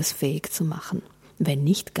diskursfähig zu machen, wenn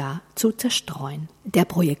nicht gar zu zerstreuen. Der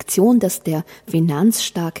Projektion, dass der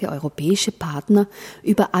finanzstarke europäische Partner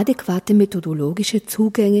über adäquate methodologische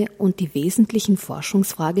Zugänge und die wesentlichen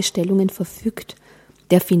Forschungsfragestellungen verfügt,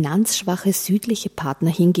 der finanzschwache südliche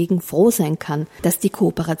Partner hingegen froh sein kann, dass die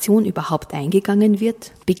Kooperation überhaupt eingegangen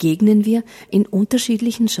wird, begegnen wir in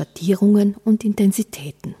unterschiedlichen Schattierungen und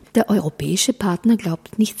Intensitäten. Der europäische Partner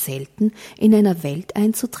glaubt nicht selten, in einer Welt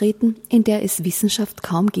einzutreten, in der es Wissenschaft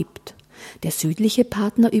kaum gibt. Der südliche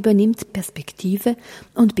Partner übernimmt Perspektive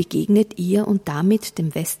und begegnet ihr und damit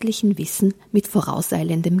dem westlichen Wissen mit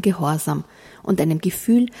vorauseilendem Gehorsam und einem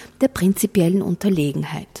Gefühl der prinzipiellen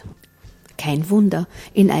Unterlegenheit. Kein Wunder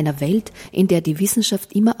in einer Welt, in der die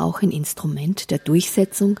Wissenschaft immer auch ein Instrument der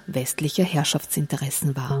Durchsetzung westlicher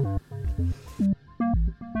Herrschaftsinteressen war.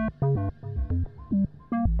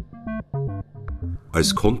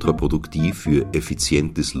 Als kontraproduktiv für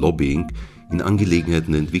effizientes Lobbying in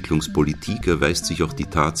Angelegenheiten der Entwicklungspolitik erweist sich auch die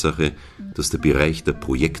Tatsache, dass der Bereich der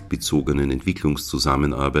projektbezogenen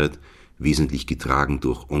Entwicklungszusammenarbeit, wesentlich getragen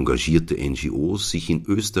durch engagierte NGOs, sich in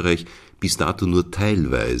Österreich bis dato nur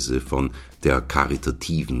teilweise von der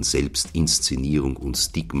karitativen Selbstinszenierung und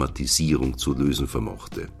Stigmatisierung zu lösen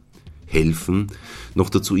vermochte. Helfen, noch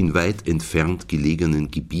dazu in weit entfernt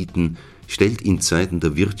gelegenen Gebieten, stellt in Zeiten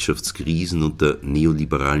der Wirtschaftskrisen und der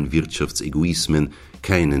neoliberalen Wirtschaftsegoismen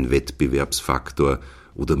keinen Wettbewerbsfaktor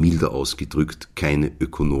oder milder ausgedrückt keine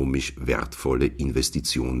ökonomisch wertvolle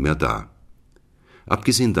Investition mehr dar.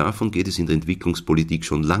 Abgesehen davon geht es in der Entwicklungspolitik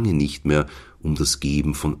schon lange nicht mehr um das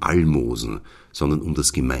Geben von Almosen, sondern um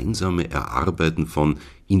das gemeinsame Erarbeiten von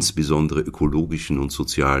insbesondere ökologischen und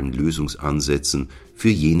sozialen Lösungsansätzen für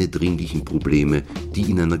jene dringlichen Probleme, die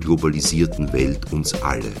in einer globalisierten Welt uns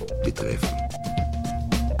alle betreffen.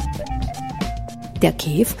 Der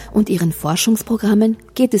KEF und ihren Forschungsprogrammen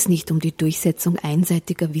geht es nicht um die Durchsetzung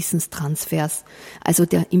einseitiger Wissenstransfers, also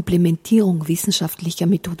der Implementierung wissenschaftlicher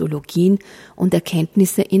Methodologien und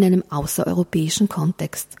Erkenntnisse in einem außereuropäischen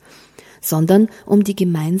Kontext, sondern um die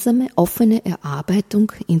gemeinsame offene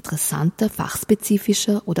Erarbeitung interessanter,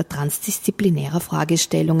 fachspezifischer oder transdisziplinärer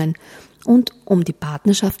Fragestellungen und um die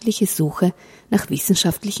partnerschaftliche Suche nach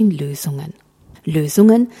wissenschaftlichen Lösungen.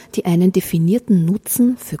 Lösungen, die einen definierten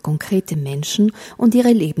Nutzen für konkrete Menschen und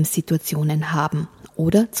ihre Lebenssituationen haben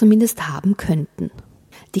oder zumindest haben könnten.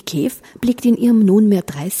 Die KEF blickt in ihrem nunmehr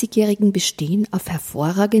 30-jährigen Bestehen auf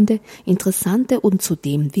hervorragende, interessante und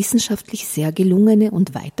zudem wissenschaftlich sehr gelungene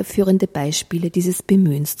und weiterführende Beispiele dieses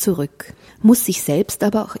Bemühens zurück, muss sich selbst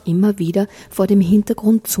aber auch immer wieder vor dem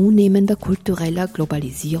Hintergrund zunehmender kultureller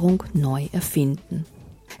Globalisierung neu erfinden.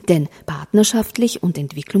 Denn partnerschaftlich und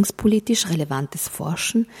entwicklungspolitisch relevantes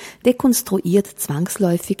Forschen dekonstruiert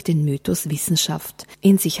zwangsläufig den Mythos Wissenschaft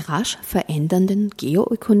in sich rasch verändernden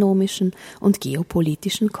geoökonomischen und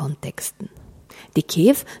geopolitischen Kontexten. Die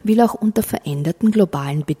KEF will auch unter veränderten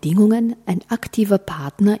globalen Bedingungen ein aktiver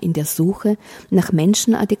Partner in der Suche nach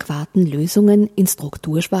menschenadäquaten Lösungen in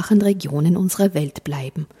strukturschwachen Regionen unserer Welt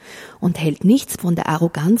bleiben und hält nichts von der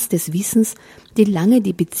Arroganz des Wissens, die lange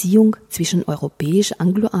die Beziehung zwischen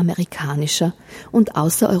europäisch-angloamerikanischer und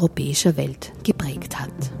außereuropäischer Welt geprägt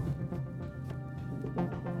hat.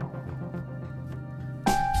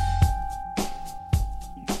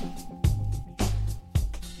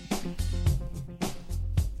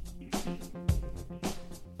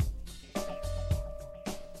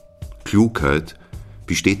 Klugheit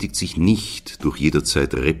bestätigt sich nicht durch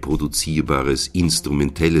jederzeit reproduzierbares,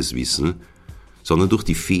 instrumentelles Wissen, sondern durch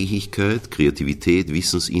die Fähigkeit, Kreativität,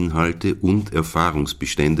 Wissensinhalte und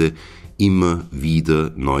Erfahrungsbestände immer wieder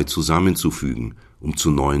neu zusammenzufügen, um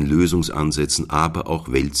zu neuen Lösungsansätzen, aber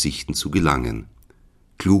auch Weltsichten zu gelangen.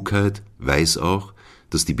 Klugheit weiß auch,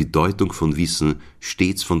 dass die Bedeutung von Wissen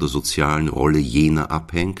stets von der sozialen Rolle jener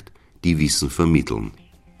abhängt, die Wissen vermitteln.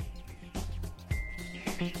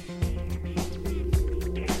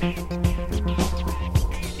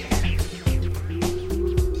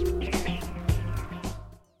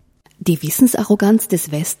 Die Wissensarroganz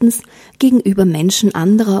des Westens gegenüber Menschen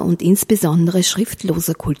anderer und insbesondere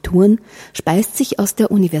schriftloser Kulturen speist sich aus der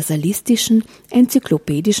universalistischen,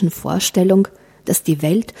 enzyklopädischen Vorstellung, dass die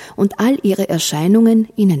Welt und all ihre Erscheinungen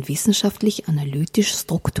in ein wissenschaftlich-analytisch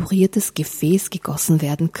strukturiertes Gefäß gegossen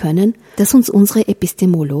werden können, das uns unsere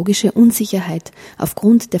epistemologische Unsicherheit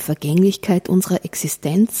aufgrund der Vergänglichkeit unserer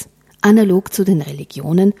Existenz, analog zu den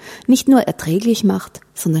Religionen, nicht nur erträglich macht,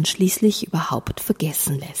 sondern schließlich überhaupt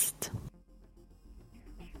vergessen lässt.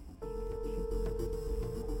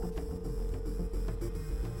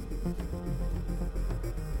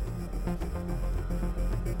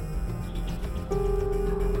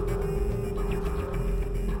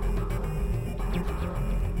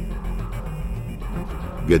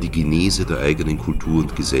 Wer die Genese der eigenen Kultur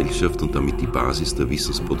und Gesellschaft und damit die Basis der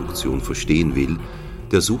Wissensproduktion verstehen will,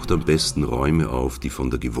 der sucht am besten Räume auf, die von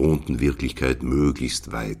der gewohnten Wirklichkeit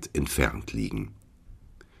möglichst weit entfernt liegen.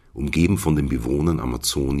 Umgeben von den Bewohnern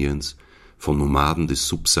Amazoniens, von Nomaden des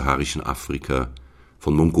subsaharischen Afrika,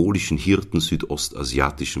 von mongolischen Hirten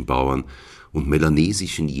südostasiatischen Bauern und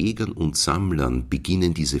melanesischen Jägern und Sammlern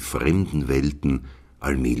beginnen diese fremden Welten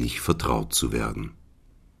allmählich vertraut zu werden.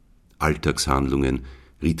 Alltagshandlungen,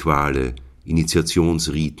 Rituale,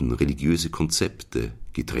 Initiationsriten, religiöse Konzepte,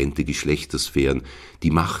 getrennte Geschlechtersphären,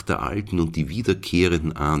 die Macht der Alten und die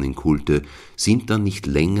wiederkehrenden Ahnenkulte sind dann nicht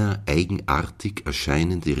länger eigenartig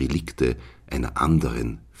erscheinende Relikte einer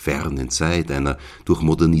anderen, fernen Zeit, einer durch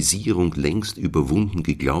Modernisierung längst überwunden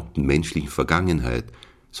geglaubten menschlichen Vergangenheit,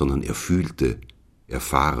 sondern erfühlte,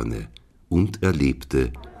 erfahrene und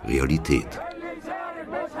erlebte Realität.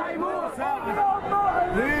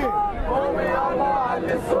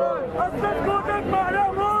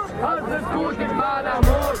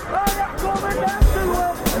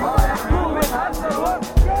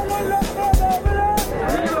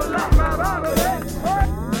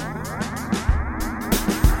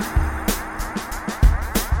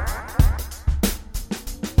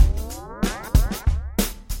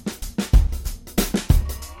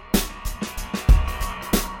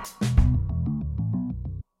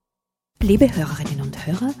 Liebe Hörerinnen und und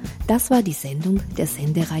Hörer, das war die Sendung der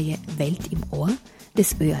Sendereihe Welt im Ohr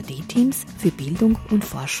des ÖAD-Teams für Bildung und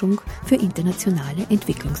Forschung für internationale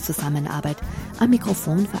Entwicklungszusammenarbeit. Am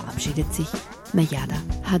Mikrofon verabschiedet sich Mejada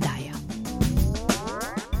Hadaya.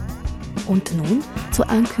 Und nun zu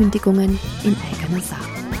Ankündigungen in eigener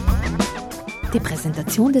Sache. Die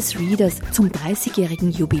Präsentation des Readers zum 30-jährigen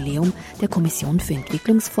Jubiläum der Kommission für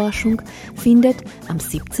Entwicklungsforschung findet am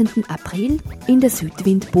 17. April in der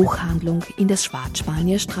Südwind Buchhandlung in der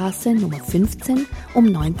Schwarzspanierstraße Nummer 15 um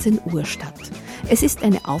 19 Uhr statt. Es ist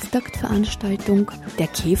eine Auftaktveranstaltung der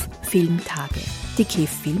KEF Filmtage. Die KEF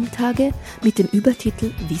Filmtage mit dem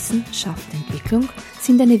Übertitel Wissen schafft Entwicklung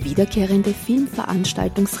sind eine wiederkehrende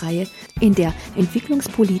Filmveranstaltungsreihe, in der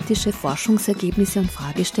entwicklungspolitische Forschungsergebnisse und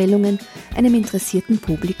Fragestellungen einem interessierten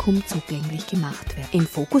Publikum zugänglich gemacht werden. Im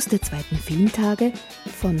Fokus der zweiten Filmtage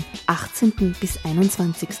von 18. bis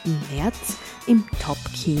 21. März im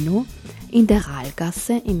Top-Kino in der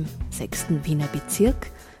Rahlgasse im 6. Wiener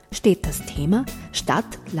Bezirk steht das Thema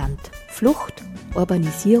Stadt, Land, Flucht,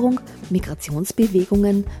 Urbanisierung,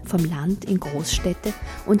 Migrationsbewegungen vom Land in Großstädte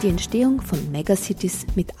und die Entstehung von Megacities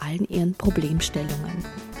mit allen ihren Problemstellungen.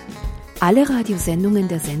 Alle Radiosendungen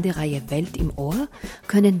der Sendereihe Welt im Ohr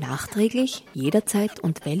können nachträglich, jederzeit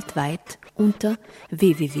und weltweit unter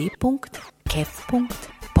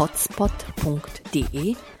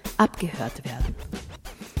www.kef.potspot.de abgehört werden.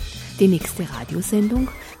 Die nächste Radiosendung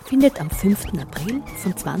findet am 5. April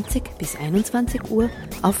von 20 bis 21 Uhr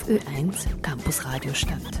auf Ö1 Campus Radio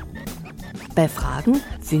statt. Bei Fragen,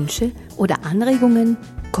 Wünsche oder Anregungen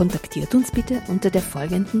kontaktiert uns bitte unter der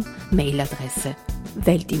folgenden Mailadresse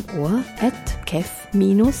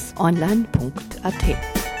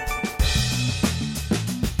weltimohr@kef-online.at.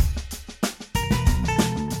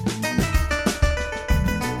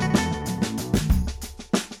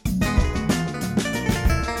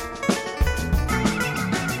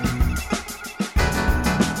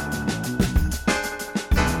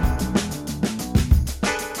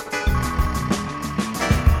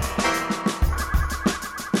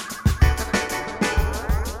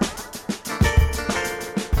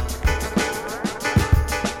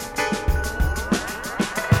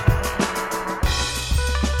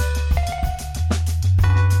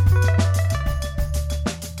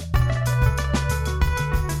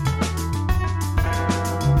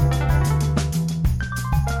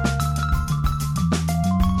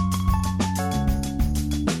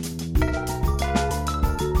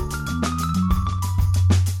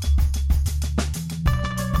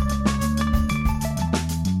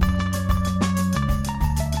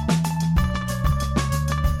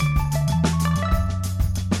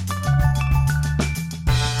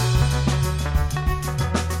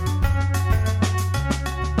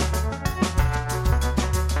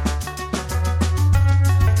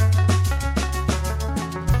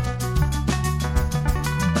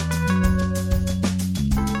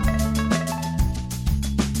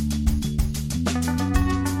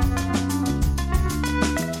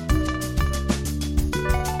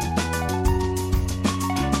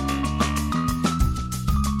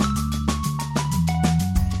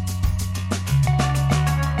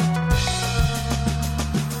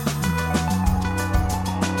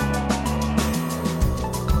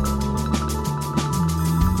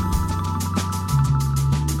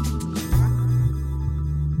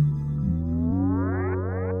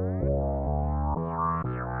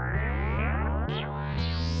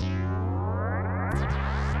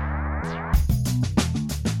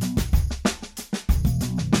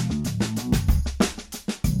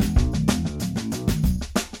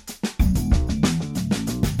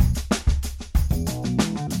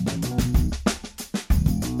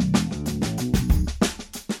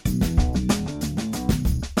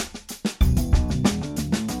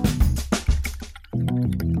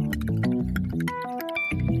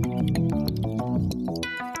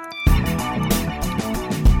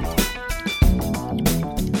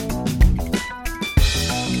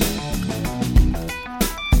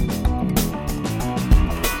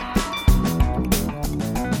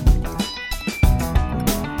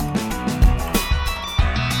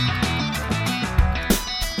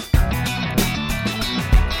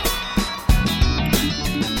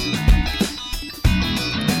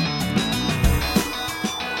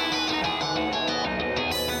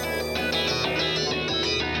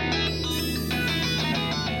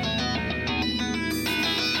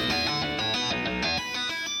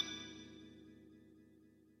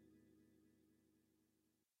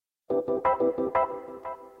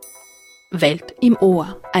 Welt im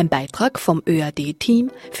Ohr, ein Beitrag vom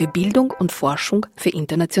ÖAD-Team für Bildung und Forschung für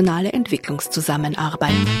internationale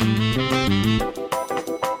Entwicklungszusammenarbeit.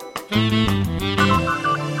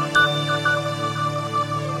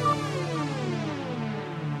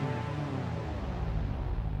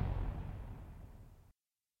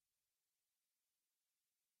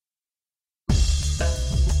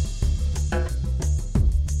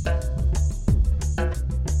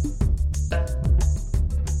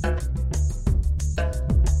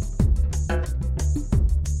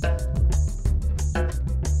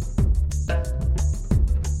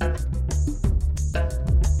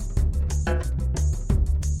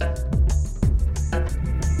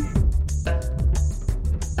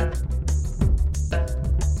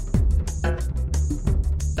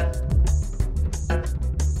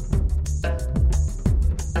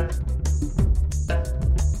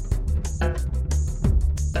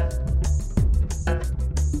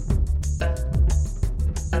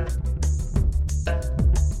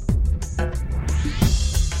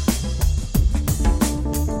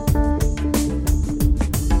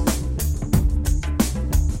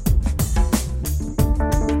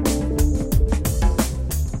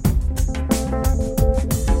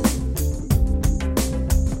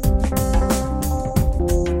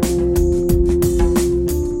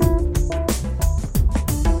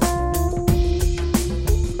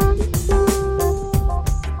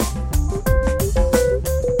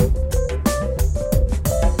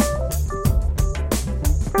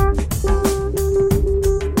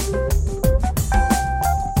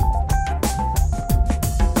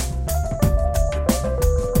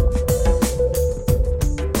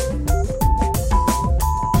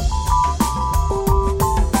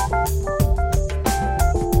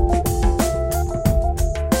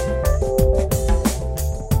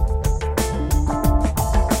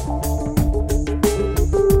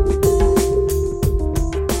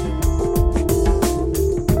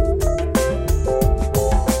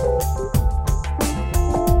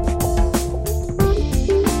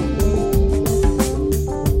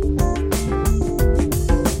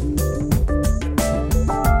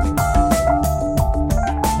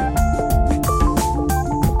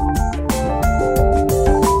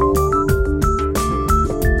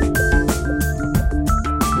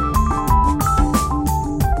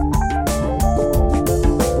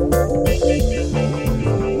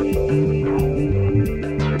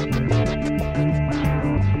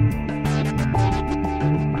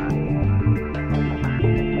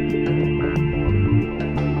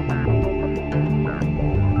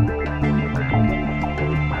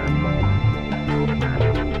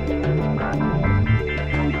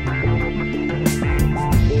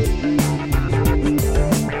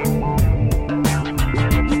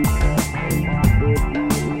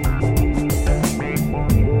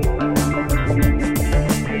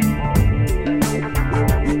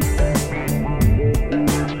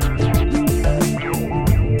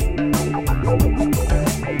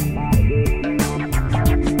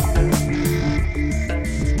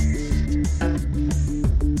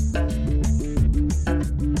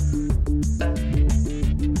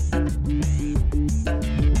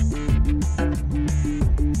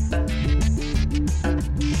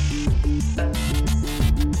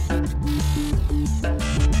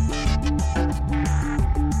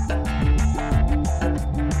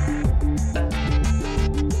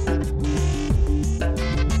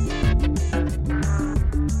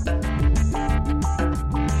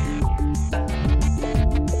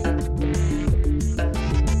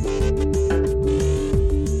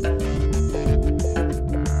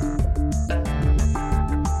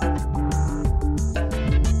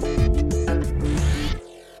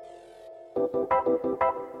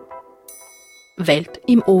 Welt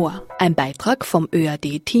im Ohr, ein Beitrag vom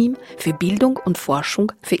ÖAD-Team für Bildung und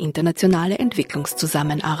Forschung für internationale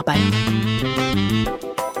Entwicklungszusammenarbeit.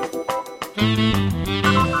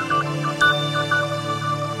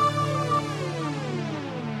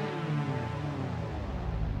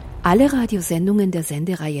 Alle Radiosendungen der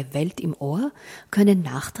Sendereihe Welt im Ohr können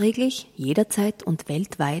nachträglich, jederzeit und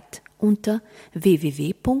weltweit unter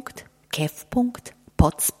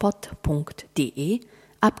www.kef.potspot.de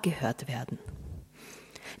abgehört werden.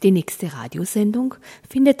 Die nächste Radiosendung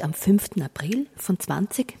findet am 5. April von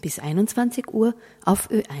 20 bis 21 Uhr auf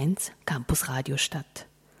Ö1 Campus Radio statt.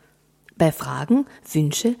 Bei Fragen,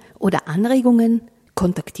 Wünsche oder Anregungen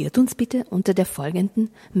kontaktiert uns bitte unter der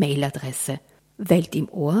folgenden Mailadresse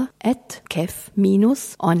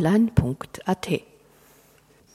weltimohr@kef-online.at.